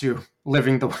adapt to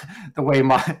living the way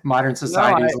modern No,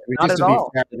 society is. Like, we not used at to be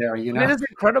all. fair there, And it is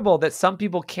incredible that some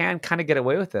people can kind of get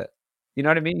away with it. You know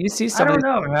what I mean? You see I some of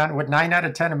don't these. know, man. With 9 out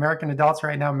of 10 American adults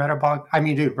right now, metabolic. I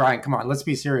mean, dude, Brian, come on, let's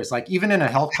be serious. Like, even in a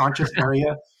health conscious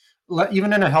area,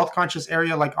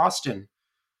 like Austin,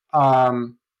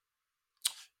 um,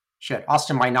 shit,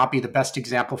 Austin might not be the best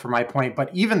example for my point,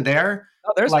 but even there,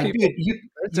 Oh, there's like, people. dude,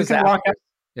 There's you can walk out.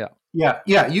 disasters. Yeah.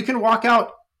 Yeah, you can walk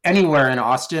out anywhere in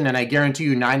Austin, and I guarantee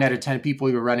you, 9 out of 10 people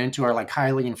you run into are like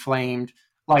highly inflamed,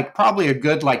 like probably a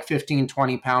good like 15,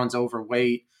 20 pounds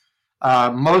overweight,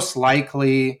 most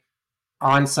likely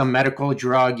on some medical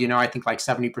drug. I think like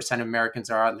 70% of Americans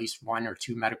are on at least one or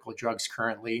two medical drugs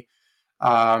currently.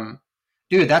 Um,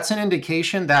 Dude, that's an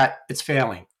indication that it's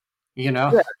failing, you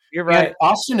know? Yeah, you're And right.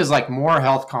 Austin is like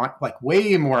like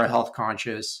way more health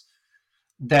conscious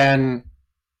than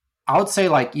I would say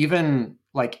like even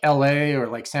like LA or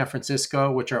like San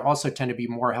Francisco, which are also tend to be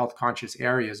more health conscious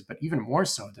areas, but even more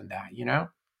so than that.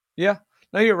 Yeah.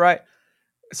 No, you're right.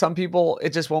 Some people,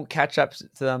 it just won't catch up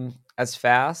to them as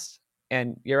fast.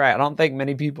 And you're right. I don't think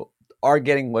many people are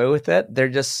getting away with it. They're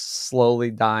just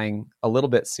slowly dying a little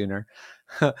bit sooner.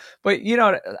 But,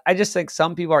 I just think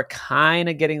some people are kind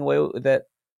of getting away with it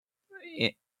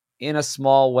in a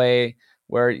small way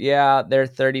where, yeah, they're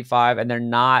 35 and they're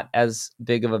not as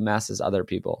big of a mess as other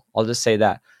people. I'll just say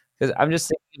that. Because I'm just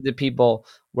thinking of the people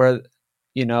where,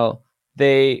 you know,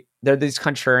 they're these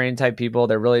contrarian type people.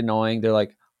 They're really annoying. They're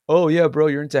like, oh yeah, bro,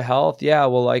 you're into health. Yeah,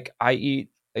 well, like I eat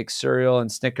like cereal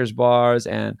and Snickers bars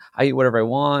and I eat whatever I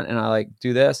want and I like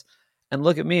do this. And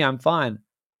look at me, I'm fine.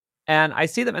 And I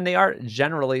see them and they are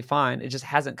generally fine. It just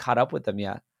hasn't caught up with them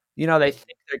yet. They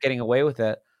think they're getting away with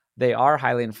it. They are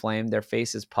highly inflamed. Their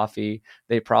face is puffy.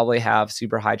 They probably have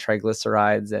super high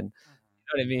triglycerides and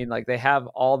you know what I mean? Like they have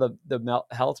all the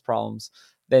health problems.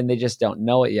 Then they just don't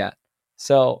know it yet.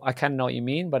 So I kind of know what you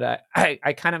mean, but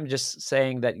I kind of just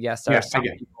saying that yes, there are Yeah, I some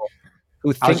get it. people who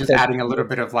I was think just that. adding a little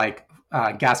bit of like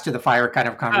gas to the fire kind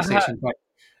of conversation. But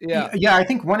Yeah. yeah, I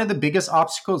think one of the biggest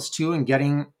obstacles too in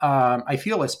getting, I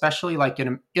feel especially like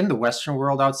in the Western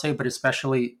world, I would say, but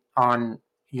especially on,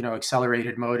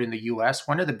 accelerated mode in the US,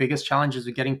 one of the biggest challenges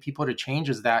of getting people to change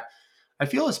is that I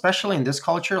feel, especially in this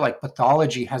culture, like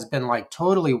pathology has been like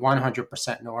totally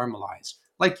 100% normalized.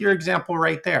 Like your example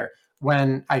right there,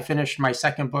 when I finished my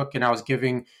second book and I was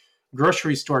giving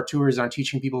grocery store tours on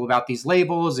teaching people about these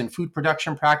labels and food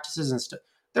production practices and stuff.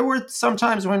 There were some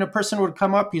times when a person would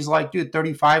come up, he's like, dude,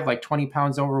 35, like 20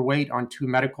 pounds overweight on two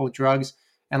medical drugs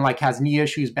and like has knee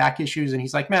issues, back issues. And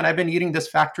he's like, man, I've been eating this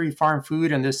factory farm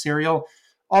food and this cereal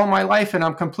all my life and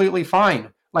I'm completely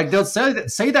fine. Like they'll say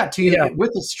that to you Yeah.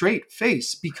 with a straight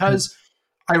face because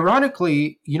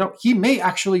ironically, he may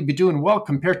actually be doing well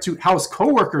compared to how his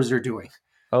coworkers are doing.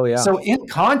 Oh yeah. So in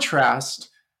contrast,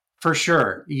 for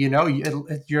sure,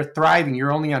 you're thriving.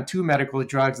 You're only on two medical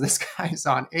drugs. This guy's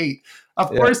on 8.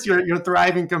 Of Yeah. course, you're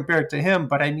thriving compared to him.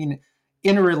 But I mean,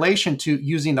 in relation to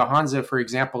using the Hansa, for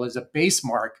example, as a base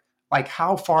mark, like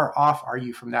how far off are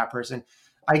you from that person?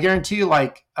 I guarantee you,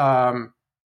 like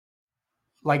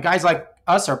guys like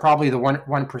us are probably the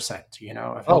 1%,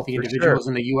 of Oh, healthy for sure. individuals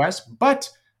in the U.S. But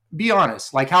be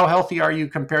honest, like how healthy are you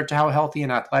compared to how healthy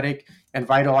and athletic and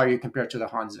vital are you compared to the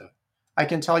Hansa? I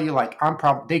can tell you, like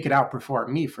they could outperform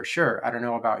me for sure. I don't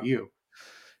know about you.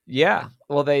 Yeah.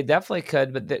 Well, they definitely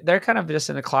could, but they're kind of just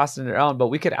in a class in their own, but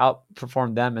we could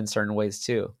outperform them in certain ways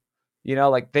too.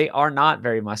 Like they are not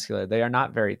very muscular. They are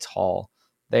not very tall.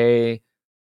 Yeah,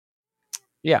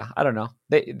 I don't know.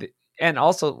 And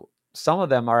also some of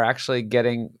them are actually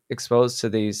getting exposed to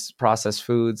these processed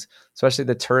foods, especially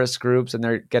the tourist groups, and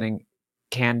they're getting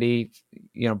candy,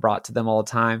 brought to them all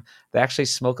the time. They actually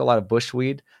smoke a lot of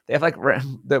bushweed. They have like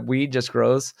the weed just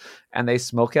grows, and they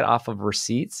smoke it off of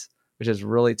receipts, which is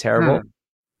really terrible.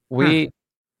 Hmm. We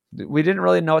didn't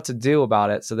really know what to do about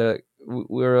it, so we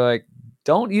were like,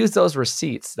 don't use those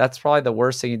receipts. That's probably the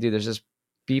worst thing you do. There's just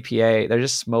BPA. They're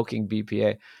just smoking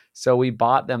BPA. So we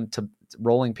bought them to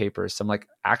rolling papers, some like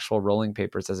actual rolling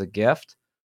papers as a gift,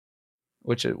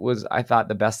 which it was, I thought,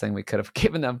 the best thing we could have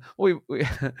given them.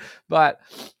 But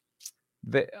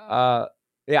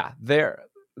yeah,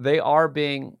 they are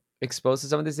being exposed to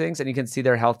some of these things, and you can see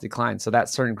their health decline. So that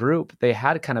certain group, they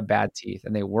had kind of bad teeth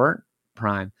and they weren't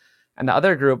prime. And the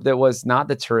other group that was not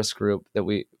the tourist group that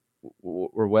we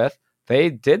were with, they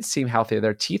did seem healthier.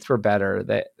 Their teeth were better.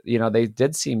 They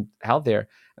did seem healthier.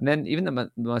 And then even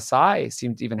the Maasai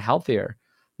seemed even healthier.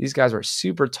 These guys were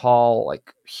super tall,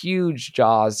 like huge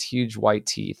jaws, huge white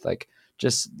teeth, like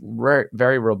just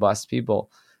very robust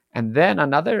people. And then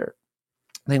another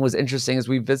thing was interesting is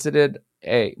we visited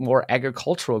a more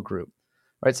agricultural group.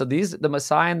 right? So the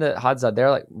Maasai and the Hadza,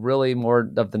 they're like really more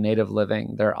of the native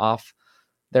living.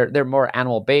 They're more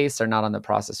animal based. They're not on the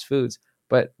processed foods.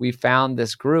 But we found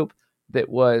this group that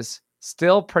was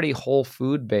still pretty whole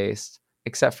food based,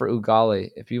 except for ugali.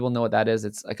 If people know what that is,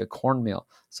 it's like a cornmeal.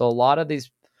 So a lot of these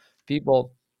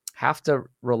people have to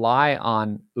rely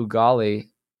on ugali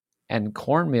and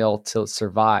cornmeal to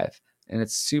survive. And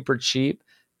it's super cheap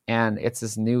and it's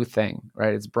this new thing,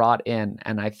 right? It's brought in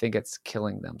and I think it's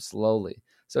killing them slowly.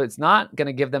 So it's not going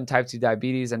to give them type 2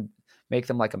 diabetes and make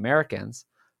them like Americans,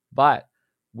 but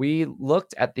we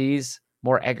looked at these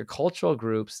more agricultural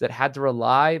groups that had to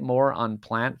rely more on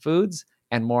plant foods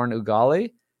and more on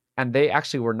ugali, and they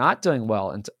actually were not doing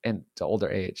well into older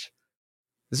age.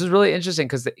 This is really interesting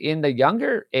because in the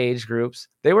younger age groups,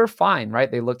 they were fine,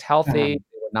 right? They looked healthy,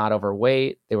 they were not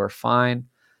overweight, they were fine.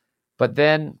 But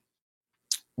then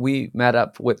we met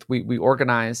up with, we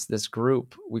organized this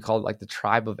group, we called it like the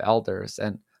Tribe of Elders.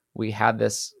 And we had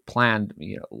this planned,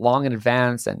 long in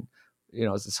advance. And,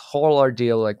 it's this whole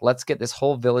ordeal, like, let's get this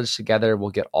whole village together. We'll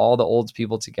get all the old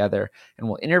people together and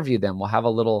we'll interview them. We'll have a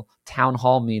little town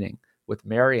hall meeting with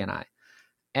Mary and I.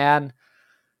 And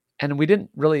we didn't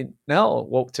really know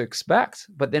what to expect.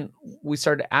 But then we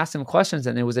started to ask them questions,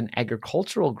 and it was an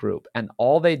agricultural group. And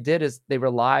all they did is they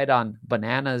relied on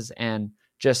bananas and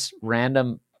just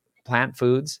random plant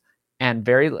foods and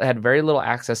had very little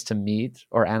access to meat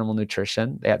or animal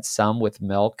nutrition. They had some with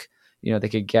milk. They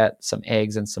could get some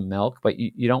eggs and some milk, but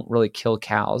you don't really kill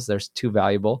cows. They're too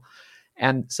valuable.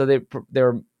 And so they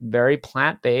were very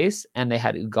plant-based, and they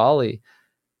had ugali,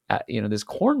 this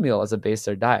cornmeal as a base of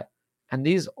their diet. And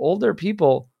these older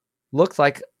people looked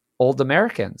like old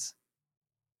Americans.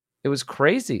 It was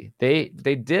crazy. They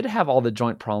did have all the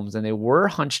joint problems, and they were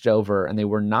hunched over, and they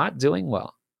were not doing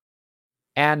well.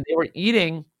 And they were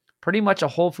eating pretty much a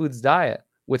whole foods diet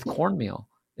with cornmeal.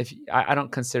 I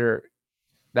don't consider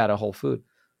that a whole food,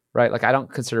 right? Like, I don't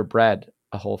consider bread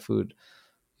a whole food.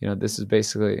 This is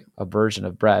basically a version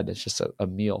of bread. It's just a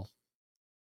meal.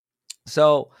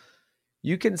 So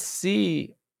you can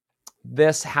see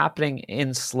this happening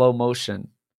in slow motion.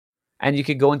 And you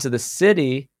could go into the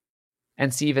city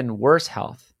and see even worse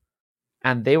health.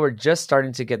 And they were just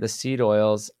starting to get the seed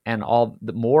oils and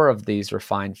more of these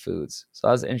refined foods. So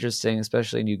that was interesting,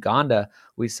 especially in Uganda.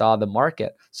 We saw the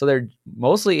market. So they're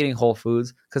mostly eating whole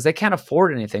foods because they can't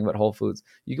afford anything but whole foods.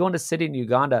 You go into a city in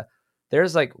Uganda,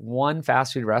 there's like one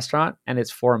fast food restaurant and it's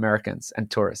for Americans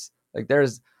and tourists. Like,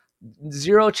 there's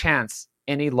zero chance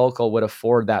any local would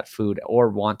afford that food or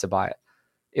want to buy it.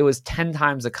 It was 10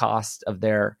 times the cost of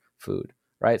their food,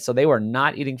 right? So they were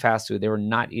not eating fast food. They were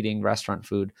not eating restaurant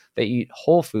food. They eat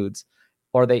whole foods,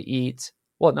 or they eat,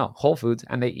 whole foods,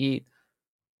 and they eat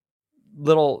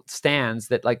little stands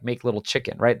that like make little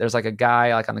chicken, right? There's like a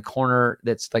guy like on the corner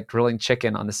that's like grilling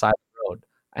chicken on the side of the road,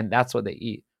 and that's what they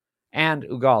eat. And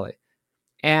ugali.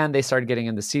 And they started getting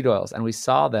into seed oils, and we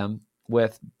saw them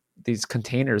with these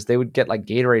containers. They would get like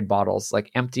Gatorade bottles,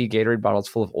 like empty Gatorade bottles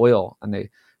full of oil, and they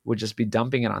would just be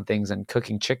dumping it on things and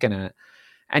cooking chicken in it.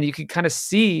 And you could kind of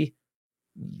see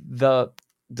the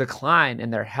decline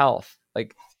in their health.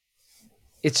 Like,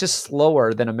 it's just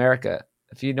slower than America,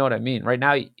 if you know what I mean. Right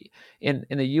now, in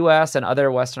the US and other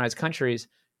westernized countries,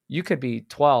 you could be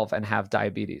 12 and have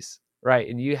diabetes, right?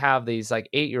 And you have these like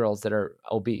 8-year-olds that are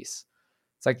obese.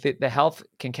 It's like the health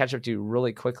can catch up to you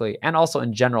really quickly. And also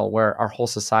in general, where our whole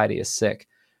society is sick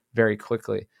very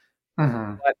quickly.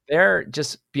 But they're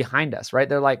just behind us, right?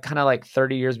 They're like kind of like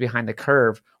 30 years behind the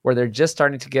curve, where they're just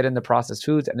starting to get in the processed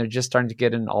foods, and they're just starting to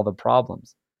get in all the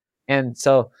problems. And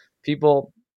so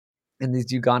people in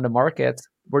these Uganda markets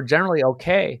were generally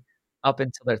okay up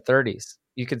until their 30s.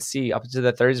 You could see up into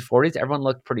the 30s, 40s, everyone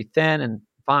looked pretty thin and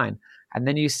fine. And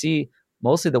then you see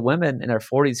mostly the women in their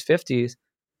 40s, 50s,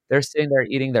 they're sitting there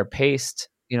eating their paste,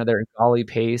 their ugali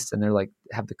paste, and they're like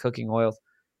have the cooking oils,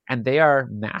 and they are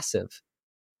massive.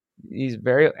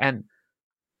 And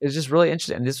it's just really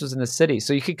interesting. And this was in the city.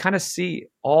 So you could kind of see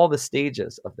all the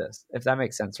stages of this, if that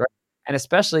makes sense, right? And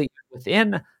especially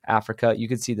within Africa, you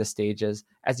could see the stages.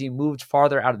 As you moved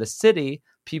farther out of the city,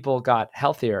 people got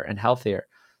healthier and healthier.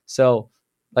 So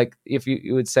like if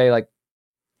you would say like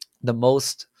the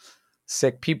most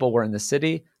sick people were in the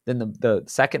city, then the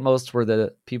second most were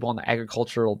the people on the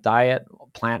agricultural diet,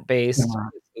 plant-based,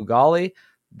 ugali.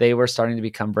 They were starting to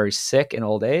become very sick in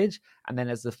old age. And then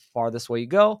as the farthest way you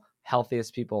go,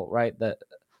 healthiest people, right?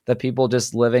 The people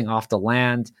just living off the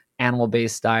land,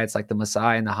 animal-based diets like the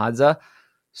Maasai and the Hadza,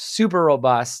 super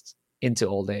robust into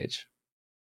old age.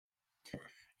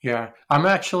 Yeah, I'm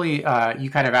actually, you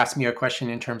kind of asked me a question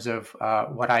in terms of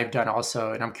what I've done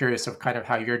also, and I'm curious of kind of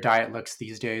how your diet looks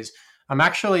these days. I'm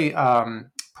actually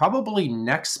probably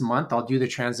next month I'll do the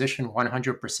transition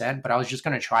 100%, but I was just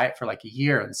going to try it for like a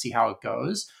year and see how it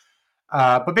goes.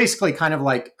 But basically, kind of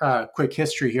like a quick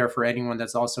history here for anyone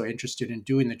that's also interested in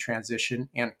doing the transition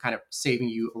and kind of saving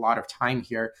you a lot of time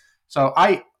here. So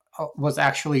I was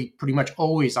actually pretty much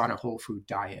always on a whole food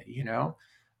diet, you know.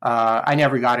 I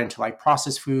never got into like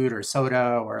processed food or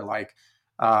soda or like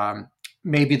um,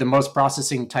 maybe the most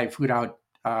processing type food I would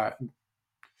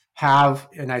have,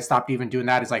 and I stopped even doing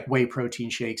that, is like whey protein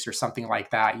shakes or something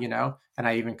like that, you know. And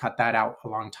I even cut that out a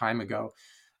long time ago.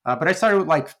 But I started with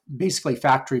like basically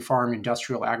factory farm,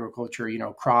 industrial agriculture, you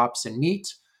know, crops and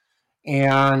meat.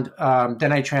 And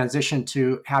then I transitioned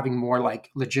to having more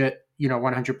like legit, you know,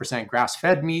 100% grass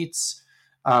fed meats,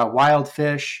 wild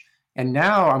fish. And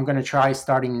now I'm going to try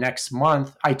starting next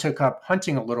month. I took up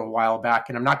hunting a little while back,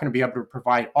 and I'm not going to be able to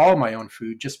provide all my own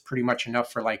food, just pretty much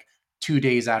enough for like 2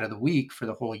 days out of the week for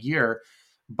the whole year.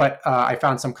 But I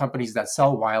found some companies that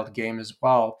sell wild game as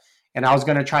well. And I was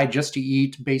going to try just to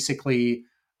eat basically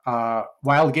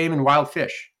wild game and wild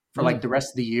fish for like the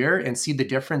rest of the year and see the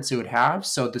difference it would have.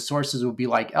 So the sources would be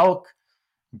like elk,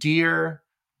 deer,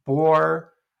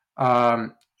 boar,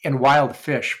 and wild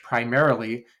fish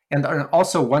primarily. And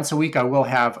also once a week, I will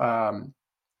have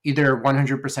either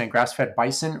 100% grass-fed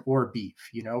bison or beef,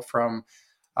 you know, from,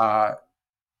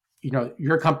 you know,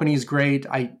 your company is great.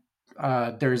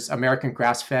 There's American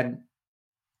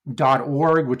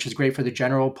Grassfed.org, which is great for the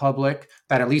general public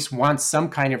that at least wants some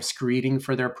kind of screening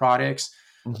for their products.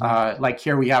 Like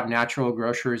here we have Natural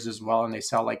Grocers as well, and they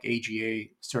sell like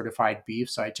AGA certified beef.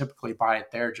 So I typically buy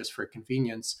it there just for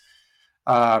convenience.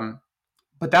 But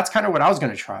that's kind of what I was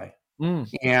going to try.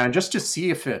 And just to see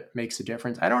if it makes a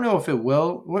difference. I don't know if it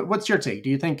will. What's your take?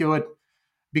 Do you think it would?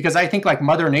 Because I think like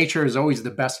Mother Nature is always the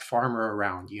best farmer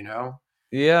around, you know?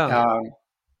 Yeah.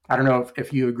 I don't know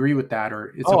if you agree with that,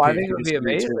 or it's I okay think if it you would be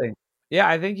disagree too. amazing. Yeah,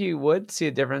 I think you would see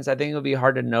a difference. I think it would be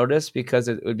hard to notice because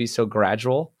it would be so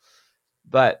gradual.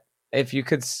 But if you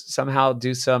could somehow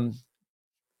do some,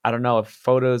 I don't know, if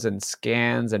photos and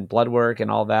scans and blood work and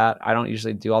all that, I don't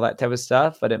usually do all that type of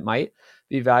stuff, but it might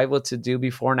be valuable to do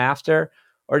before and after,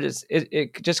 or just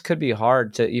it just could be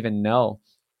hard to even know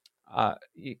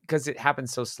because it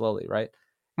happens so slowly, right?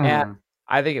 And Mhm.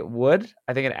 I think it would.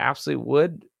 I think it absolutely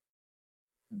would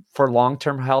for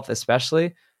long-term health,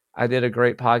 especially. I did a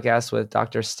great podcast with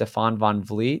Dr. Stefan von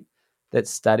Vliet that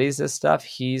studies this stuff.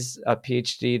 He's a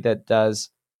PhD that does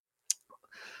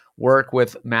work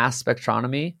with mass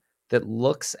spectrometry that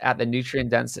looks at the nutrient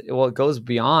density. Well, it goes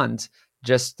beyond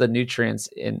just the nutrients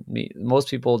in meat. Most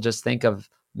people just think of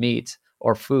meat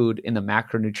or food in the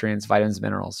macronutrients, vitamins,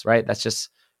 minerals, right? That's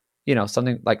just, you know,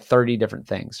 something like 30 different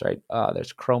things, right?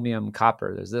 There's chromium,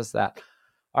 copper, there's this, that.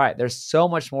 All right, there's so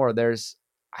much more. I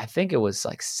think it was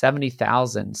like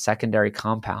 70,000 secondary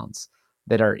compounds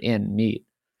that are in meat.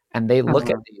 And they look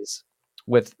at Mhm. these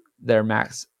with their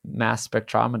mass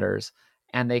spectrometers,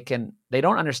 and they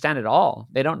don't understand it all.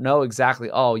 They don't know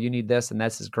exactly, oh, you need this and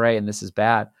this is great and this is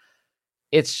bad.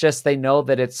 It's just they know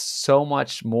that it's so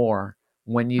much more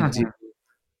when you do Mhm.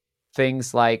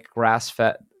 things like grass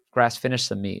finish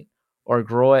the meat or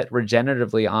grow it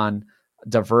regeneratively on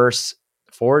diverse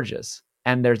forages.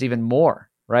 And there's even more,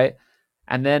 right?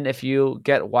 And then if you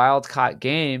get wild caught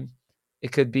game,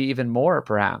 it could be even more,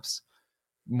 perhaps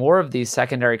more of these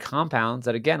secondary compounds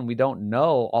that, again, we don't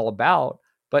know all about,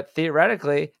 but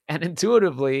theoretically and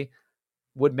intuitively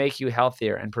would make you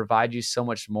healthier and provide you so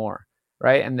much more,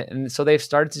 right? And so they've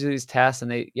started to do these tests, and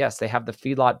they have the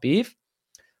feedlot beef,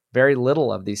 very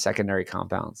little of these secondary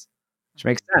compounds, which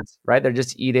makes sense, right? They're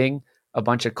just eating a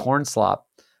bunch of corn slop,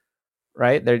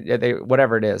 right? They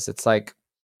whatever it is, it's like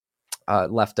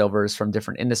leftovers from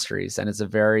different industries, and it's a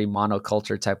very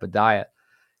monoculture type of diet.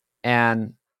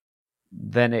 And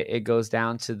then it goes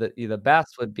down to the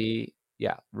best would be,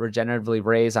 regeneratively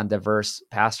raised on diverse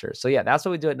pastures. So that's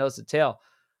what we do at Nose to Tail.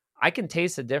 I can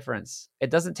taste the difference. It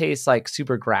doesn't taste like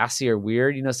super grassy or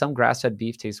weird. You know, some grass-fed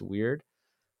beef tastes weird,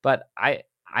 but I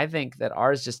think that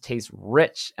ours just tastes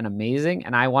rich and amazing.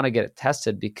 And I want to get it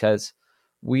tested because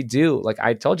we do. Like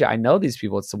I told you, I know these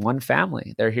people. It's one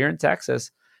family. They're here in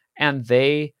Texas, and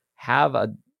they've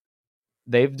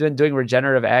been doing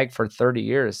regenerative ag for 30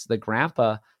 years. The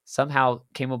grandpa somehow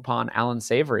came upon Alan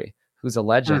Savory, who's a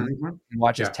legend. Mhm. You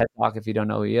watch his Yeah. TED Talk if you don't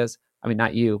know who he is. I mean,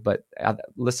 not you, but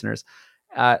listeners.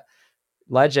 Uh,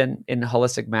 Legend in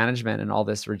holistic management and all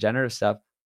this regenerative stuff.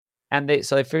 And they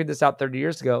figured this out 30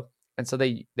 years ago. And so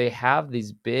they have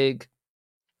these big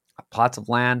plots of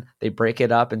land. They break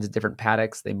it up into different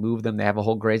paddocks. They move them. They have a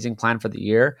whole grazing plan for the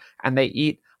year, and they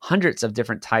eat hundreds of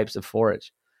different types of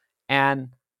forage. And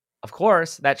of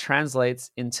course, that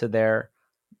translates into their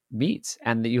meats,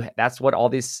 and that's what all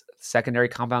these secondary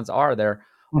compounds are. They're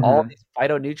all these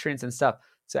phytonutrients and stuff.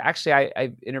 So actually,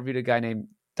 I interviewed a guy named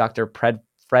Dr.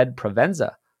 Fred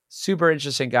Provenza. Super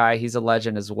interesting guy. He's a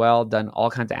legend as well. Done all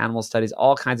kinds of animal studies,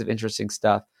 all kinds of interesting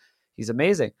stuff. He's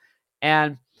amazing.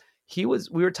 And we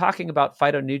were talking about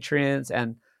phytonutrients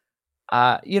and,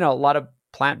 a lot of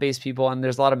plant-based people, and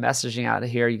there's a lot of messaging out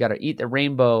here. You got to eat the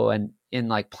rainbow, and in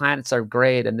like plants are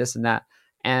great and this and that.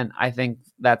 And I think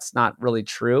that's not really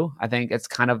true. I think it's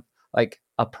kind of like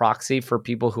a proxy for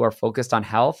people who are focused on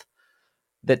health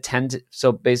that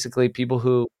so basically people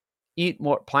who eat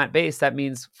more plant-based, that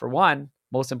means for one,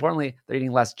 most importantly, they're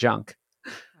eating less junk.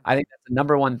 I think that's the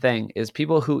number one thing is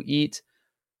people who eat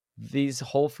these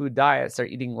whole food diets are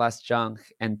eating less junk,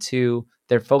 and two,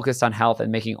 they're focused on health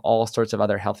and making all sorts of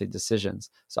other healthy decisions.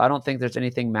 So I don't think there's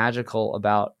anything magical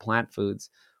about plant foods.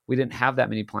 We didn't have that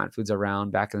many plant foods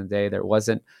around back in the day. There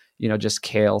wasn't, just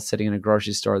kale sitting in a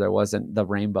grocery store. There wasn't the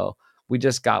rainbow. We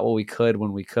just got what we could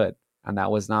when we could. And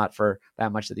that was not for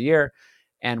that much of the year.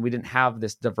 And we didn't have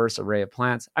this diverse array of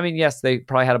plants. I mean, yes, they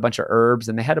probably had a bunch of herbs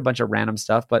and they had a bunch of random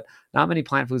stuff, but not many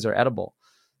plant foods are edible.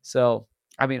 So,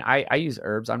 I mean, I use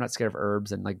herbs. I'm not scared of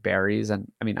herbs and like berries.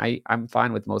 And I mean, I'm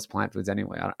fine with most plant foods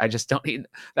anyway. I just don't eat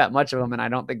that much of them, and I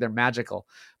don't think they're magical.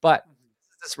 But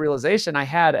this realization I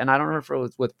had, and I don't remember if it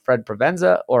was with Fred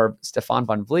Provenza or Stefan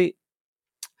van Vliet,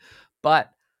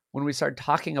 but when we started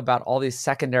talking about all these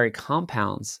secondary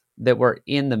compounds that were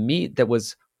in the meat that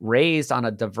was raised on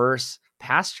a diverse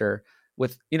pasture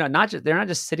with, they're not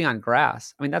just sitting on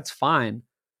grass. I mean, that's fine,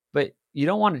 but you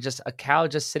don't want a cow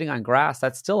just sitting on grass.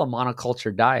 That's still a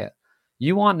monoculture diet.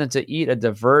 You want them to eat a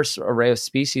diverse array of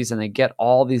species, and they get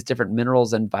all these different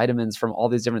minerals and vitamins from all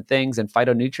these different things and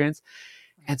phytonutrients.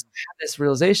 And so I had this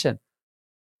realization,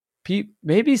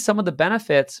 maybe some of the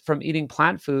benefits from eating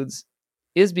plant foods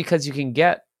is because you can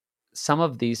get some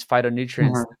of these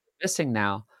phytonutrients that are missing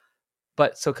now.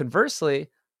 But so conversely,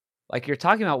 like you're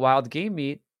talking about wild game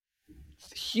meat,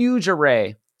 huge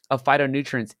array of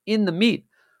phytonutrients in the meat.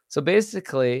 So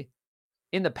basically,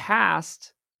 in the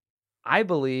past, I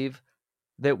believe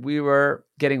that we were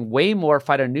getting way more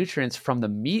phytonutrients from the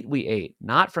meat we ate,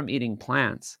 not from eating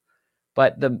plants.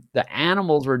 But the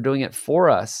animals were doing it for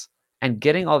us and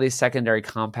getting all these secondary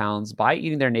compounds by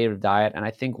eating their native diet. And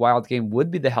I think wild game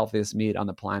would be the healthiest meat on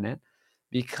the planet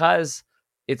because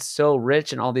it's so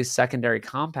rich in all these secondary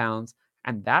compounds.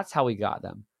 And that's how we got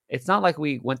them. It's not like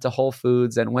we went to Whole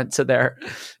Foods and went to their,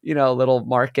 little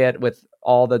market with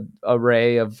all the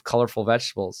array of colorful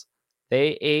vegetables.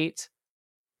 They ate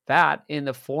that in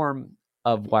the form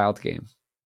of wild game.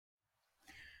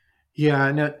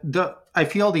 Yeah, no, I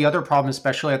feel the other problem,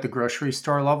 especially at the grocery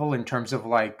store level, in terms of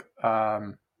like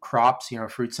crops,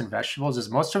 fruits and vegetables, is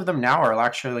most of them now are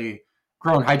actually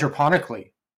grown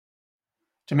hydroponically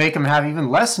to make them have even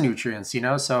less nutrients.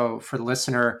 So for the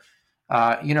listener,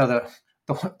 the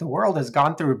world has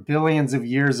gone through billions of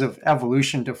years of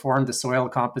evolution to form the soil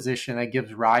composition that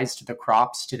gives rise to the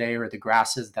crops today, or the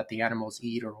grasses that the animals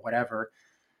eat, or whatever.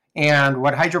 And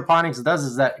what hydroponics does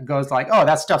is that it goes like, oh,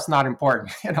 that stuff's not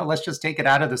important. Let's just take it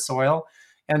out of the soil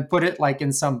and put it like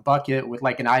in some bucket with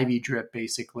like an IV drip,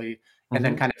 basically, and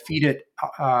then kind of feed it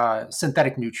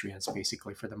synthetic nutrients,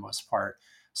 basically, for the most part.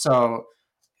 So,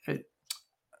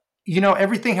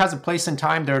 everything has a place and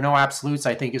time. There are no absolutes.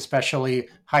 I think especially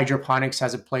hydroponics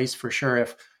has a place for sure.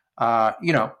 If,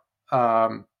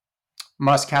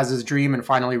 Musk has his dream and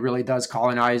finally really does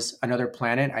colonize another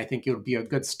planet, I think it would be a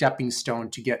good stepping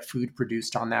stone to get food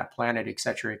produced on that planet, et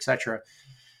cetera, et cetera.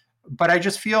 But I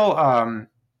just feel,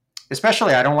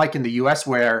 especially I don't like in the US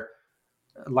where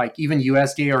like even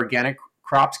USDA organic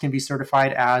crops can be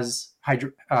certified as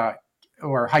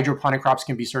or hydroponic crops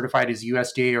can be certified as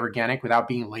USDA organic without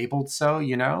being labeled. So,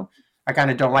 I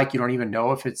kind of don't like, you don't even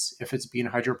know if it's being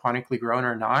hydroponically grown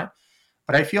or not.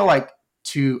 But I feel like,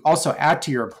 to also add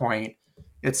to your point,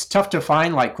 it's tough to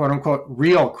find like quote unquote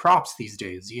real crops these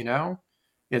days.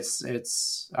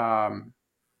 It's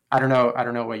I don't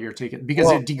know what you're taking,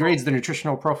 because it degrades the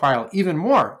nutritional profile even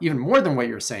more than what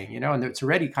you're saying, and it's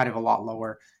already kind of a lot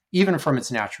lower even from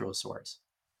its natural source.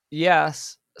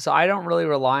 Yes. So I don't really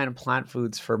rely on plant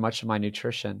foods for much of my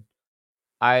nutrition.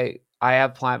 I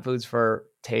have plant foods for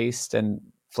taste and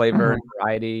flavor and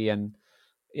variety, and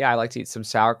I like to eat some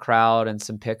sauerkraut and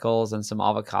some pickles and some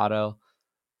avocado.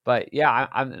 But yeah,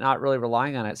 I'm not really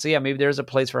relying on it. So yeah, maybe there's a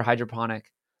place for hydroponically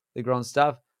grown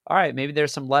stuff. All right, maybe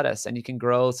there's some lettuce, and you can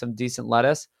grow some decent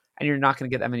lettuce, and you're not going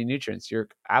to get that many nutrients. You're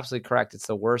absolutely correct. It's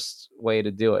the worst way to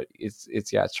do it. It's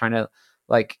trying to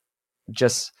like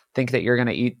just think that you're going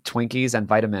to eat Twinkies and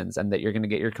vitamins and that you're going to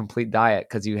get your complete diet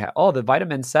because you have, oh, the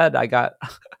vitamin said I got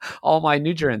all my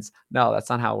nutrients. No, that's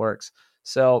not how it works.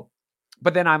 So,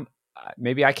 but then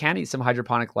maybe I can eat some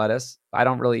hydroponic lettuce. I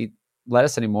don't really eat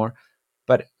lettuce anymore,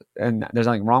 and there's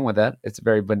nothing wrong with it. It's a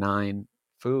very benign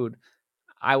food.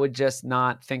 I would just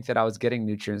not think that I was getting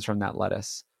nutrients from that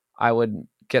lettuce. I would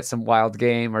get some wild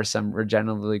game or some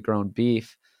regeneratively grown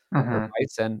beef or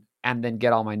bison and then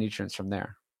get all my nutrients from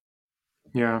there.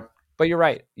 Yeah. But you're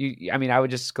right. I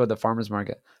would just go to the farmer's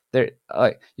market. There,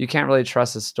 like, you can't really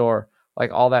trust a store.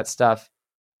 Like, all that stuff,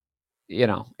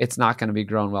 it's not going to be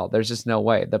grown well. There's just no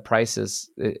way. The prices,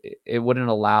 it wouldn't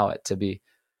allow it to be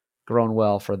grown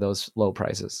well for those low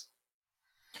prices.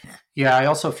 Yeah, I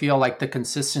also feel like the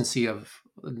consistency and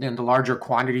the larger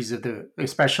quantities of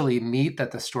especially meat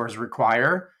that the stores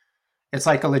require, it's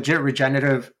like a legit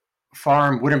regenerative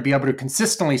farm wouldn't be able to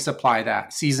consistently supply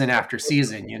that season after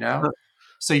season,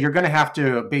 So you're going to have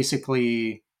to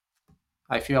basically,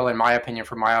 I feel, in my opinion,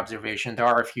 from my observation, there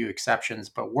are a few exceptions,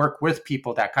 but work with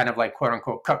people that kind of like, quote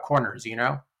unquote, cut corners,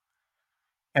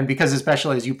 And because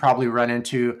especially as you probably run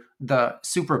into the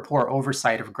super poor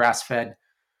oversight of grass-fed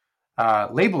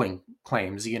labeling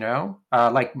claims, I don't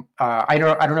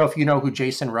know if you know who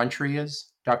Jason Runtree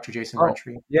is, Dr. Jason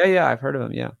Runtree. Yeah, I've heard of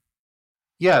him.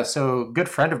 Yeah, so good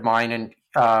friend of mine,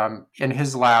 and in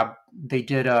his lab, they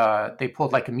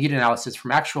pulled like a meat analysis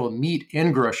from actual meat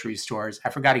in grocery stores.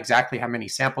 I forgot exactly how many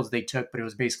samples they took, but it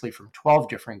was basically from 12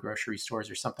 different grocery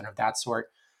stores or something of that sort.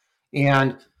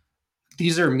 And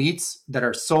these are meats that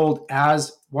are sold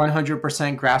as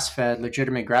 100% grass-fed,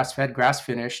 legitimate grass-fed,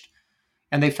 grass-finished.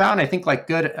 And they found, I think, like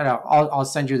good, I'll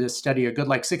send you this study, a good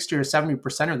like 60 or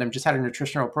 70% of them just had a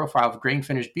nutritional profile of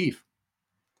grain-finished beef.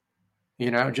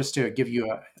 Just to give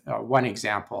you one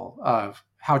example of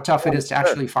how tough it is to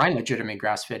actually find legitimate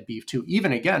grass-fed beef too,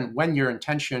 even again, when your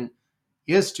intention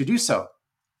is to do so.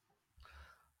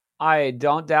 I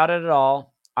don't doubt it at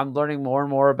all. I'm learning more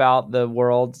and more about the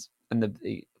world and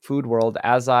the food world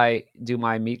as I do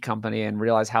my meat company and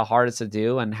realize how hard it's to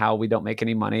do and how we don't make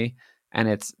any money and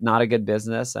it's not a good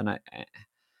business and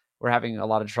we're having a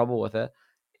lot of trouble with it.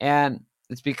 And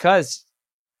it's because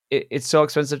it's so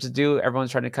expensive to do.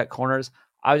 Everyone's trying to cut corners.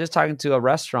 I was just talking to a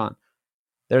restaurant.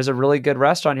 There's a really good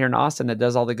restaurant here in Austin that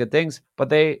does all the good things, but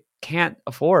they can't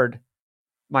afford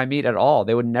my meat at all.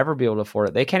 They would never be able to afford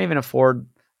it. They can't even afford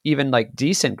even like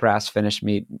decent grass finished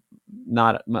meat,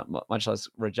 not much less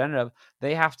regenerative.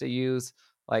 They have to use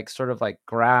like sort of like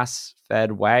grass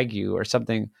fed Wagyu or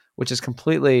something, which is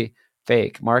completely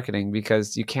fake marketing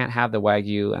because you can't have the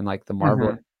Wagyu and like the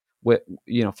marbling with,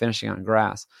 finishing on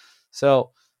grass.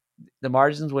 So the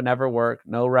margins would never work.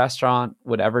 No restaurant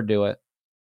would ever do it.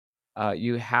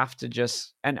 You have to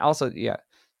just, and also,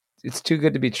 it's too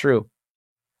good to be true.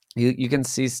 You can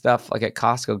see stuff like at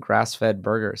Costco, grass-fed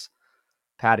burgers,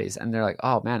 patties, and they're like,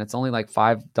 oh man, it's only like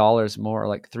 $5 more,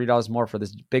 like $3 more for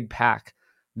this big pack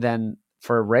than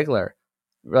for regular.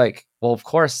 Like, well, of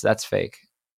course that's fake.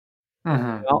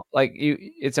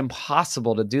 It's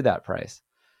impossible to do that price.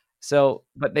 So,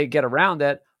 but they get around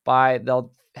it by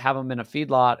they'll have them in a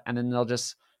feedlot and then they'll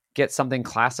just get something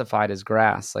classified as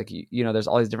grass. Like, there's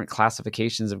all these different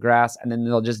classifications of grass and then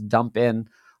they'll just dump in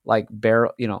like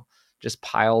just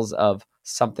piles of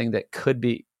something that could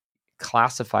be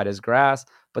classified as grass,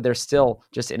 but they're still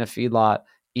just in a feedlot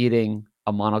eating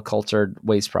a monocultured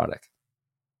waste product.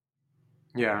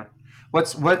 Yeah.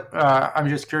 I'm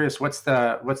just curious, what's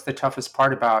the toughest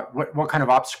part about what kind of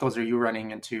obstacles are you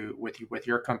running into with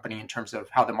your company in terms of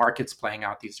how the market's playing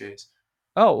out these days?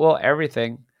 Oh, well,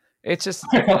 everything. It's just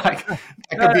like that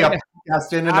could be a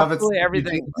podcast in and of itself.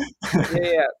 Everything.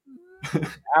 Yeah.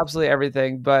 Absolutely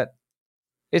everything. But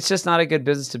it's just not a good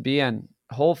business to be in.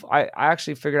 I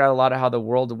actually figured out a lot of how the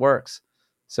world works.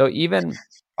 So even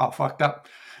all fucked up.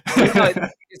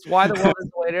 It's why the world is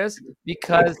the way it is,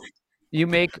 because you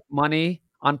make money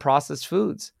on processed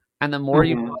foods. And the more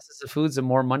you process the foods, the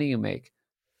more money you make.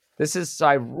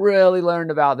 I really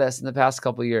learned about this in the past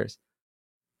couple of years.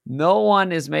 No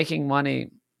one is making money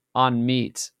on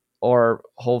meat or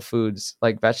whole foods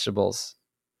like vegetables.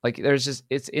 Like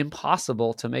it's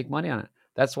impossible to make money on it.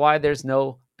 That's why there's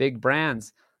no big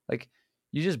brands. Like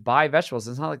you just buy vegetables.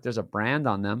 It's not like there's a brand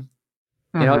on them,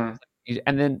 and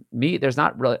then meat, there's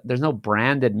no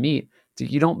branded meat. So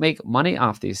you don't make money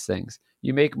off these things.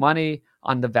 You make money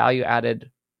on the value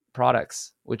added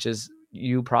products, which is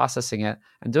you processing it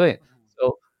and doing it.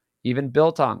 So even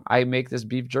Biltong, I make this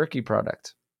beef jerky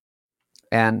product.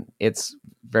 And it's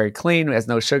very clean. It has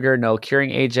no sugar, no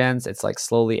curing agents. It's like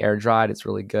slowly air dried. It's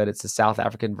really good. It's the South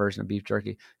African version of beef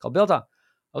jerky called biltong.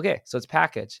 Okay, so it's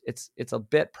packaged. It's a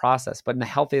bit processed, but in the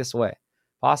healthiest way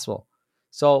possible.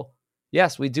 So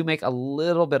yes, we do make a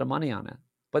little bit of money on it,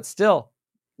 but still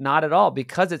not at all,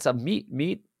 because it's a meat.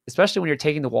 Meat, especially when you're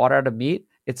taking the water out of meat,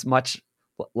 it's much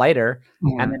lighter,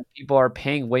 and then people are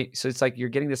paying weight. So it's like you're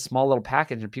getting this small little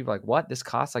package, and people are like, "What? This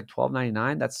costs like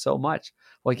 $12.99? That's so much."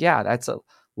 Like, yeah, that's a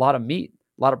lot of meat,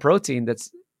 a lot of protein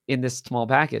that's in this small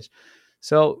package.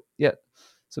 So yeah,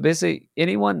 so basically,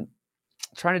 anyone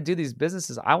trying to do these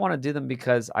businesses, I want to do them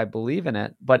because I believe in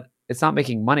it, but it's not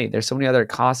making money. There's so many other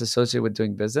costs associated with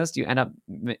doing business. You end up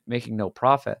making no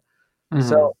profit.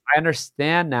 So I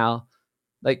understand now,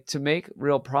 like, to make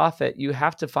real profit, you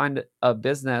have to find a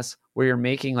business where you're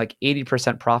making like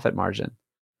 80% profit margin.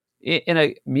 In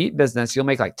a meat business, you'll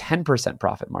make like 10%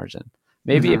 profit margin.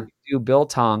 Maybe if you do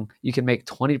biltong, you can make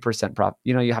 20% profit.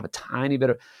 You have a tiny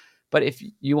bit of, but if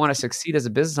you want to succeed as a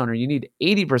business owner, you need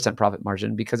 80% profit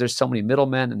margin, because there's so many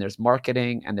middlemen, and there's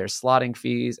marketing, and there's slotting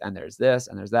fees, and there's this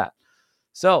and there's that.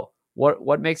 So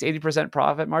what makes 80%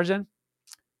 profit margin?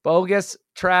 Bogus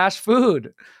trash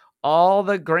food. All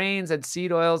the grains and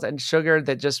seed oils and sugar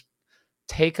that just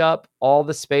take up all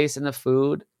the space in the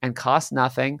food and cost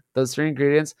nothing. Those three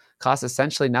ingredients cost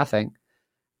essentially nothing.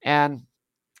 And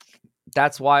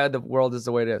that's why the world is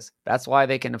the way it is. That's why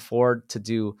they can afford to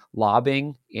do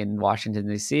lobbying in Washington,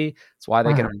 D.C. It's why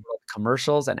they can afford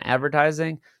commercials and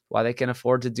advertising, why they can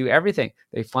afford to do everything.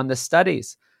 They fund the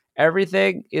studies.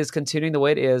 Everything is continuing the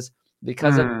way it is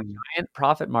because of giant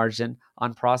profit margin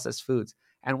on processed foods.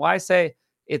 And why I say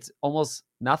it's almost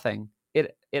nothing,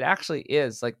 it actually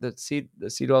is. Like the seed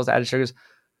oils, added sugars,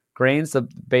 grains, the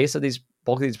base of these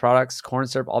bulk of these products, corn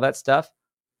syrup, all that stuff.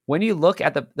 When you look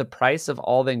at the price of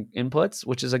all the inputs,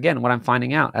 which is, again, what I'm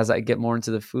finding out as I get more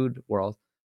into the food world,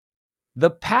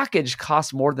 the package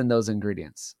costs more than those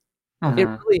ingredients. It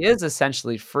really is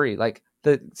essentially free. Like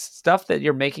the stuff that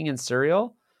you're making in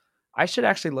cereal, I should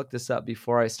actually look this up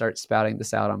before I start spouting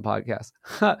this out on podcasts.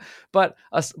 But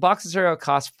a box of cereal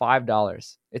costs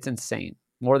 $5. It's insane.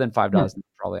 More than $5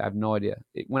 probably. I have no idea.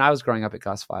 When I was growing up, it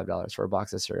cost $5 for a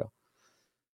box of cereal.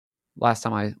 Last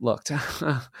time I looked.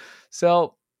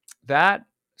 So that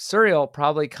cereal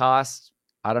probably costs,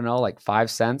 I don't know, like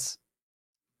 5 cents.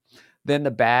 Then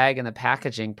the bag and the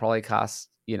packaging probably costs,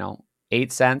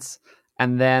 8 cents.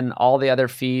 And then all the other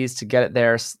fees to get it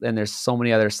there. And there's so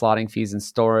many other slotting fees and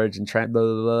storage and blah,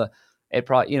 blah, blah. It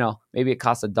probably, maybe it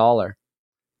costs $1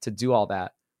 to do all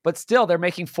that. But still, they're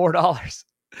making $4,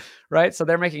 right? So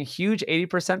they're making huge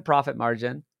 80% profit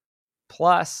margin,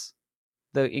 plus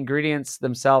the ingredients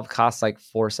themselves cost like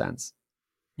 4 cents.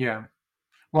 Yeah.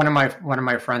 One of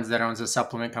my friends that owns a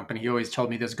supplement company, he always told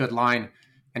me this good line,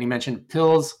 and he mentioned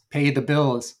pills pay the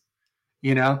bills.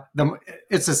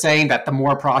 It's a saying that the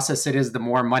more processed it is, the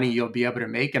more money you'll be able to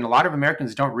make. And a lot of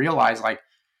Americans don't realize, like,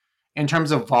 in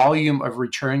terms of volume of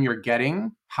return you're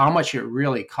getting, how much it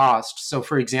really costs. So,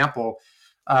 for example,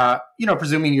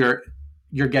 presuming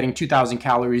you're getting 2,000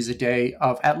 calories a day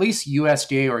of at least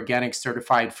USDA organic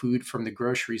certified food from the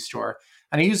grocery store.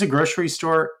 And I use a grocery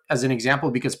store as an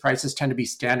example because prices tend to be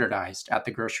standardized at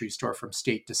the grocery store from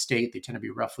state to state. They tend to be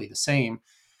roughly the same.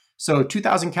 So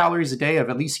 2,000 calories a day of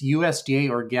at least USDA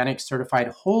organic certified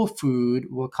whole food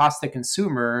will cost the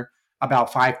consumer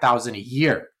about $5,000 a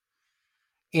year.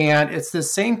 And it's the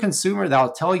same consumer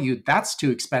that'll tell you that's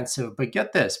too expensive. But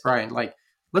get this, Brian, like,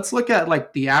 let's look at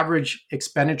like the average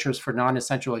expenditures for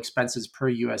non-essential expenses per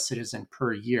US citizen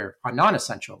per year on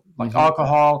non-essential, like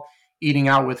alcohol, eating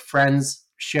out with friends,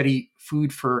 shitty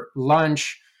food for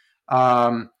lunch,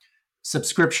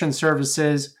 subscription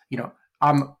services.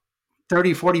 I'm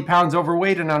 30, 40 pounds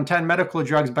overweight and on 10 medical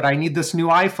drugs, but I need this new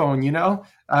iPhone,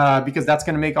 because that's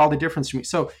going to make all the difference to me.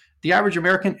 So the average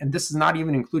American, and this is not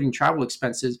even including travel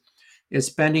expenses, is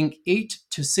spending $8,000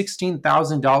 to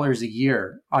 $16,000 a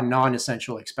year on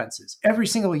non-essential expenses every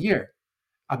single year.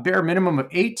 A bare minimum of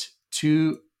 8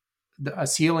 to a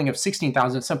ceiling of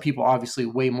 16,000. Some people obviously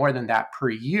way more than that per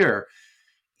year.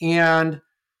 And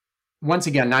once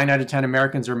again, 9 out of 10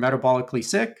 Americans are metabolically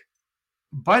sick,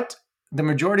 but the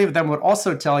majority of them would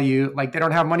also tell you, like, they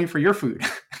don't have money for your food.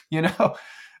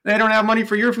 They don't have money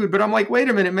for your food. But I'm like, wait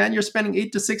a minute, man, you're spending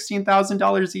 $8,000 to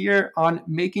 $16,000 a year on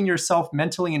making yourself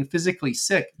mentally and physically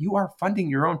sick. You are funding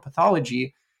your own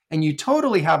pathology, and you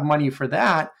totally have money for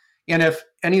that. And if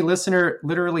any listener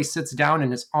literally sits down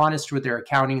and is honest with their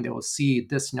accounting, they will see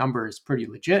this number is pretty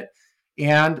legit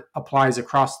and applies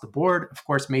across the board. Of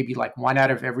course, maybe like 1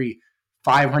 out of every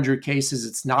 500 cases,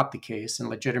 it's not the case. And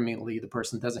legitimately, the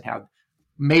person doesn't have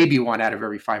maybe 1 out of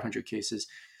every 500 cases.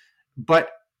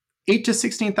 But 8,000 to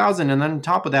 16,000. And then on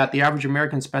top of that, the average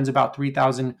American spends about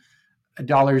 $3,000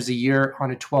 a year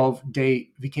on a 12-day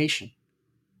vacation,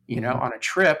 on a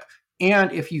trip.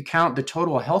 And if you count the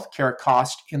total healthcare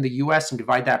cost in the US and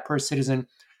divide that per citizen,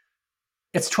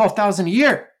 it's $12,000 a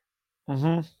year.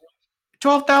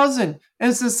 12,000. And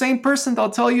it's the same person, they'll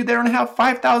tell you they don't have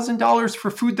 $5,000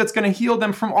 for food that's going to heal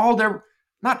them from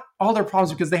not all their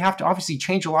problems, because they have to obviously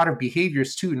change a lot of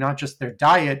behaviors too, not just their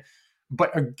diet,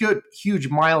 but a good, huge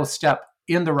mile step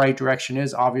in the right direction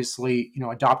is obviously,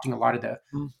 adopting a lot of the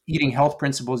eating health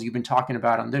principles you've been talking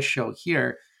about on this show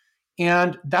here.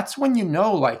 And that's when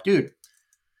like, dude,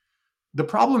 the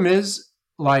problem is,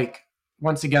 like,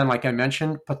 once again, like I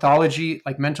mentioned, pathology,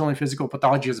 like mental and physical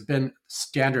pathology, has been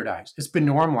standardized. It's been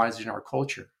normalized in our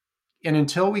culture. And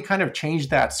until we kind of change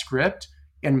that script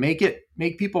and make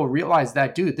people realize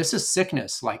that, dude, this is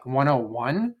sickness, like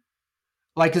 101,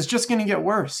 like, it's just going to get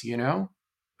worse,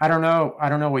 I don't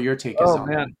know what your take is on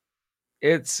that.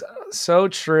 It's so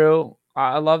true.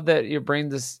 I love that you bring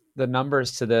the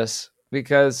numbers to this,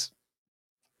 because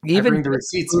even I bring the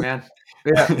receipts, man.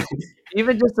 Yeah.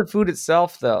 Even just the food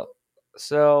itself, though.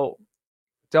 So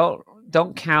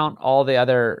don't count all the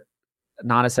other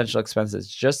non-essential expenses,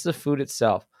 just the food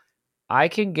itself. I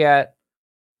can get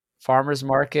farmers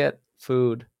market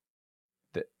food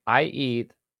that I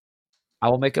eat, I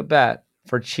will make a bet,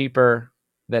 for cheaper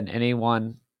than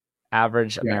anyone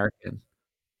average American.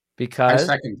 Because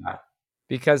I second that.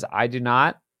 Because I do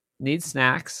not need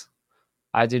snacks.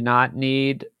 I do not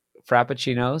need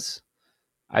frappuccinos.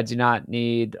 I do not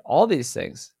need all these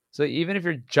things. So even if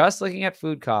you're just looking at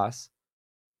food costs,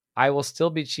 I will still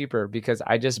be cheaper, because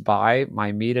I just buy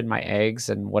my meat and my eggs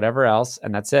and whatever else,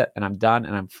 and that's it. And I'm done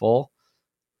and I'm full.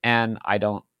 And I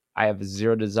have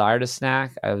zero desire to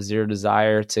snack. I have zero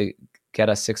desire to get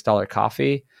a $6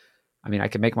 coffee. I mean, I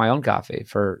can make my own coffee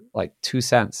for like 2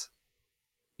 cents.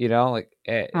 I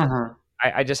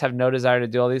just have no desire to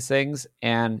do all these things,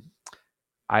 and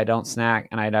I don't snack,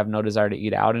 and I'd have no desire to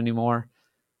eat out anymore.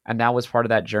 And that was part of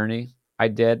that journey. I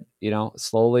did,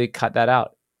 slowly cut that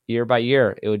out year by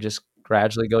year. It would just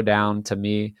gradually go down to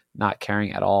me not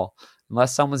caring at all,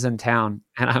 unless someone's in town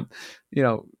and I'm,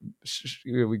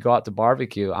 we go out to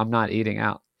barbecue. I'm not eating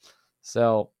out.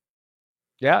 So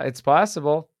yeah, it's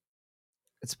possible.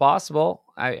 It's possible.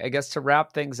 I guess to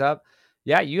wrap things up,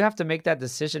 yeah, you have to make that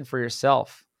decision for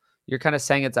yourself. You're kind of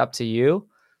saying it's up to you.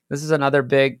 This is another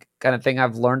big kind of thing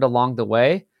I've learned along the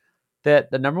way,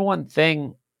 that the number one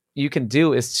thing you can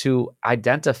do is to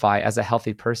identify as a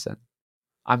healthy person.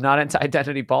 I'm not into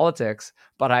identity politics,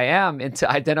 but I am into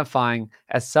identifying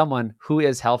as someone who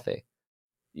is healthy.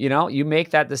 You make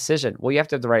that decision. Well, you have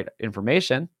to have the right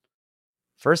information,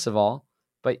 first of all.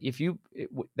 But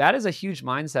that is a huge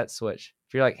mindset switch.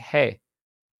 If you're like, hey,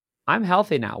 I'm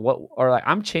healthy now, or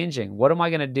I'm changing, what am I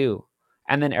going to do?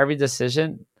 And then every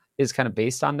decision is kind of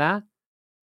based on that.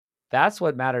 That's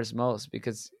what matters most,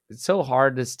 because it's so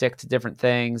hard to stick to different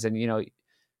things. And,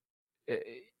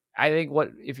 I think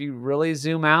if you really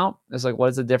zoom out, it's like, what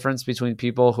is the difference between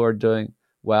people who are doing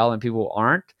well and people who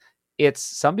aren't? It's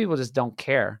some people just don't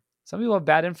care. Some people have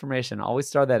bad information. Always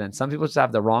throw that in. Some people just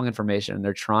have the wrong information, and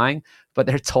they're trying, but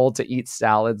they're told to eat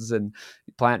salads and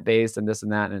plant-based and this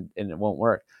and that, and it won't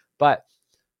work. But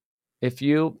if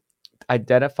you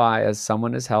identify as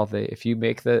someone who's healthy, if you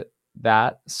make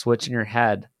that switch in your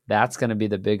head, that's going to be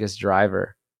the biggest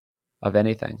driver of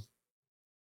anything.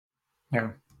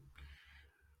 Yeah.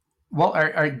 Well,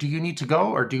 do you need to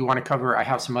go, or do you want to cover? I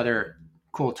have some other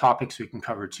cool topics we can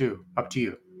cover too. Up to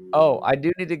you. Oh, I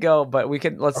do need to go, but we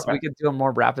can do a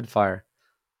more rapid fire.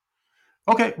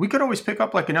 Okay, we could always pick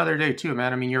up like another day too,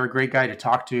 man. I mean, you're a great guy to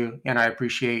talk to, and I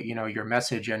appreciate your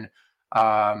message and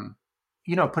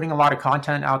putting a lot of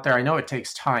content out there. I know it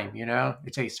takes time.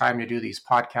 It takes time to do these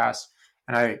podcasts,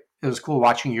 and it was cool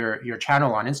watching your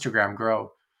channel on Instagram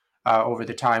grow over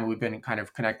the time. We've been kind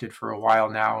of connected for a while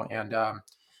now, and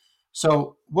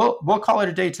so we'll call it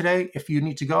a day today. If you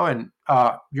need to go, and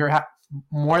you're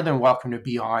more than welcome to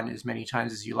be on as many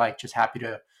times as you like. Just happy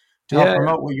to help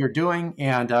promote what you're doing.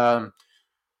 And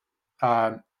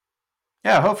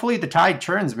hopefully the tide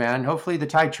turns, man. Hopefully the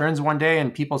tide turns one day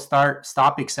and people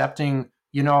stop accepting,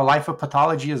 a life of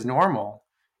pathology as normal.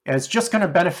 It's just going to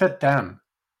benefit them,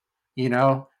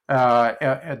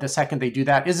 the second they do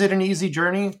that. Is it an easy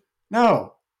journey?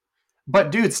 No.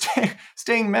 But dude,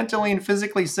 staying mentally and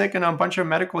physically sick and on a bunch of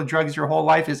medical drugs your whole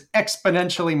life is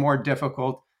exponentially more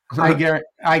difficult. I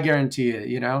guarantee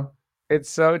it, It's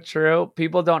so true.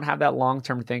 People don't have that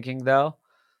long-term thinking though.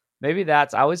 Maybe I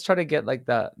always try to get like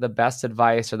the best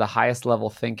advice or the highest level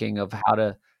thinking of how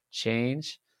to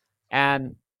change.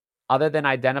 And other than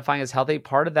identifying as healthy,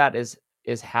 part of that is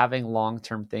having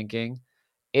long-term thinking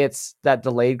it's that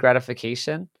delayed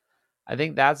gratification. I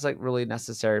think that's like really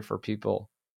necessary for people,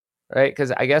 right?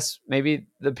 Because I guess maybe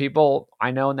the people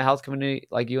I know in the health community,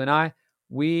 like you and I,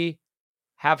 we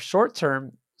have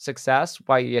short-term success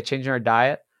by changing our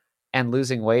diet and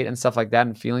losing weight and stuff like that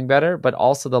and feeling better, but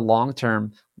also the long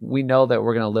term, we know that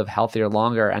we're going to live healthier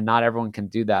longer, and not everyone can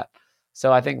do that.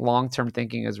 So I think long-term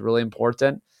thinking is really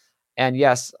important. And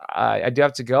yes, I do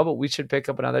have to go, but we should pick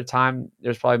up another time.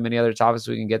 There's probably many other topics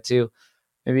we can get to.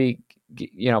 Maybe,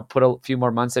 put a few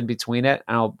more months in between it,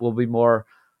 and we'll be more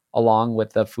along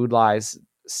with the Food Lies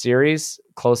series,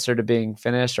 closer to being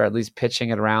finished, or at least pitching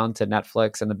it around to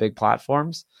Netflix and the big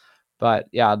platforms. But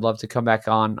yeah, I'd love to come back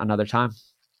on another time.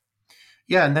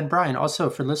 Yeah, and then Brian, also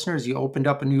for listeners, you opened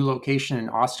up a new location in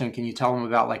Austin. Can you tell them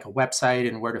about like a website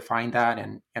and where to find that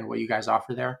and what you guys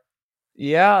offer there?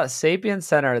 Yeah, Sapien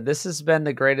Center. This has been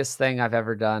the greatest thing I've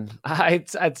ever done.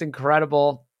 It's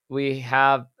incredible. We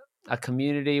have a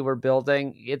community we're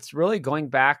building. It's really going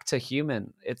back to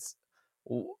human. That's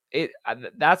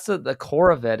the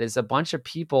core of it, is a bunch of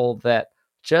people that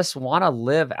just want to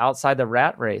live outside the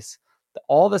rat race.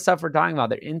 All the stuff we're talking about,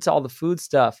 they're into all the food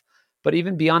stuff, but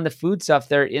even beyond the food stuff,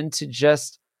 they're into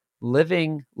just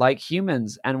living like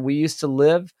humans. And we used to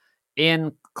live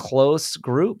in close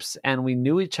groups, and we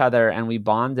knew each other, and we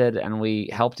bonded, and we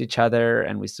helped each other,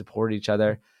 and we support each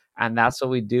other. And that's what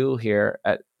we do here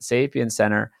at Sapien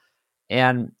Center.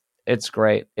 And it's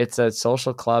great. It's a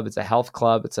social club. It's a health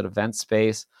club. It's an event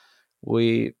space.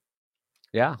 We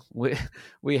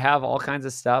have all kinds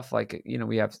of stuff, like,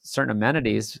 we have certain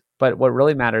amenities, but what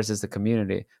really matters is the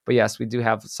community. But yes, we do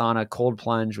have sauna, cold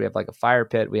plunge. We have like a fire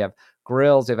pit. We have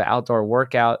grills. We have an outdoor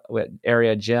workout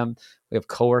area, gym. We have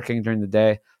co-working during the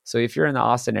day. So if you're in the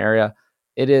Austin area,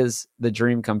 it is the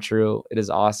dream come true. It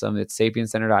is awesome. It's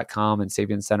sapiencenter.com and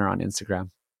Sapien Center on Instagram.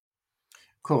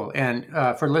 Cool. And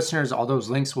for listeners, all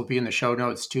those links will be in the show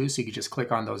notes too. So you can just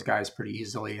click on those guys pretty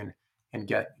easily and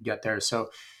get there. So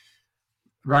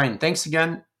Ryan, thanks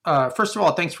again. First of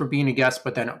all, thanks for being a guest,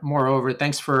 but then moreover,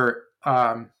 thanks for,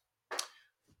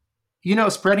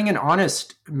 spreading an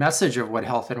honest message of what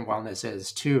health and wellness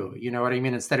is too. You know what I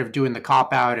mean? Instead of doing the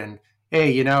cop out and,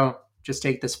 hey, just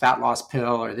take this fat loss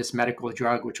pill or this medical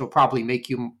drug, which will probably make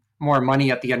you more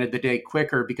money at the end of the day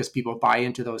quicker because people buy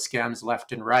into those scams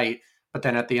left and right. But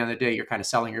then at the end of the day, you're kind of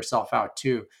selling yourself out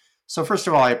too. So first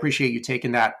of all, I appreciate you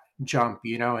taking that jump,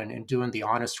 and doing the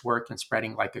honest work and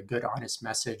spreading like a good, honest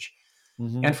message.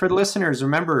 Mm-hmm. And for the listeners,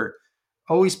 remember,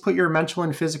 always put your mental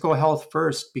and physical health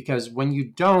first, because when you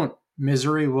don't,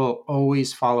 misery will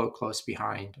always follow close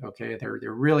behind. Okay.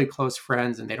 They're really close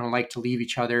friends, and they don't like to leave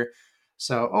each other.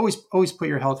 So always put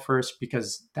your health first,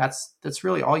 because that's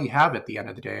really all you have at the end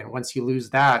of the day. And once you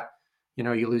lose that,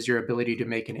 you lose your ability to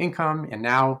make an income. And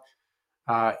now,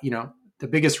 the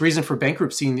biggest reason for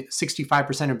bankruptcy,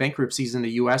 65% of bankruptcies in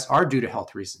the US are due to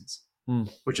health reasons,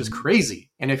 which is crazy.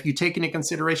 And if you take into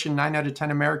consideration 9 out of 10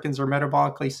 Americans are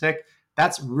metabolically sick,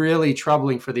 that's really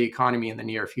troubling for the economy in the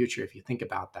near future, if you think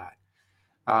about that.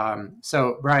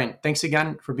 So Brian, thanks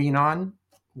again for being on.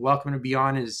 Welcome to be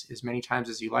on as many times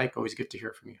as you like. Always good to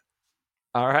hear from you.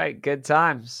 All right. Good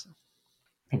times.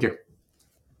 Thank you.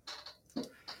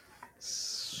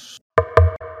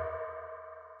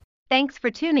 Thanks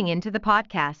for tuning into the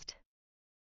podcast.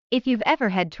 If you've ever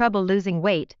had trouble losing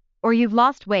weight, or you've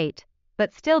lost weight,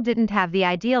 but still didn't have the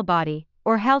ideal body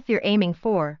or health you're aiming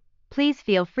for, please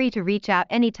feel free to reach out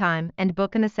anytime and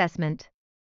book an assessment.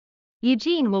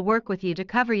 Eugene will work with you to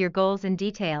cover your goals in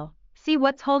detail, see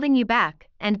what's holding you back,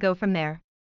 and go from there.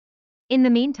 In the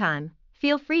meantime,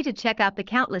 feel free to check out the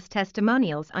countless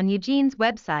testimonials on Eugene's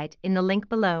website in the link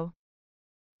below.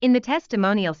 In the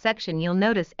testimonial section, you'll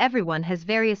notice everyone has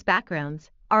various backgrounds,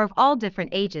 are of all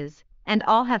different ages, and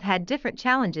all have had different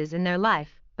challenges in their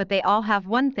life, but they all have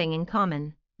one thing in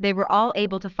common: they were all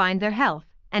able to find their health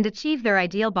and achieve their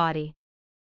ideal body.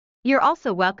 You're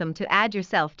also welcome to add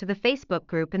yourself to the Facebook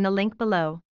group in the link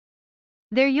below.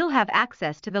 There you'll have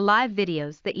access to the live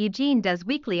videos that Eugene does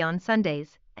weekly on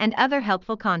Sundays, and other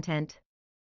helpful content.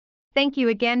 Thank you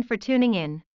again for tuning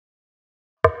in.